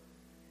together.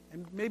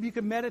 And maybe you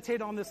can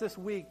meditate on this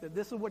week, that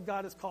this is what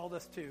God has called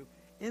us to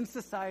in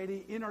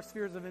society, in our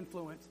spheres of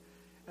influence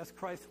as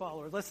Christ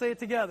followers. Let's say it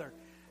together.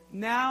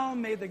 Now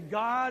may the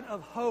God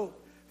of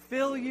hope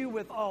fill you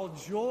with all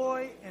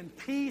joy and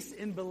peace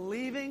in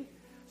believing,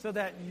 so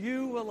that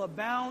you will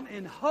abound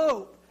in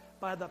hope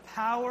by the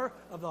power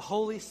of the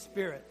Holy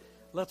Spirit.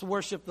 Let's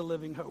worship the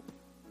living hope.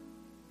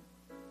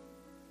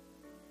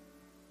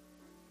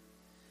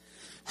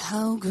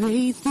 How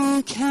great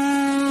the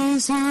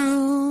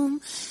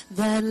chasm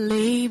that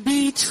lay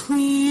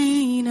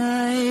between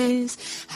us,